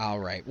 All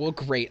right, well,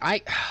 great.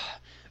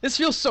 This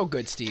feels so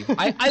good, Steve.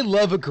 I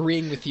love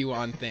agreeing with you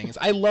on things.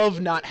 I love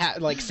not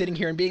sitting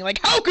here and being like,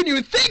 how can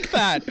you think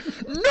that?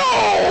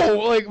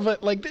 No!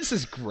 But this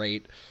is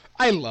great.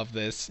 I love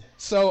this.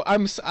 So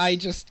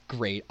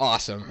great.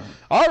 Awesome.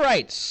 All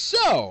right.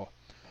 So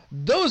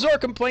those are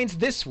complaints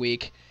this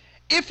week.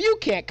 If you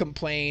can't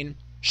complain,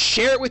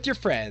 share it with your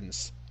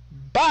friends.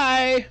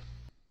 Bye.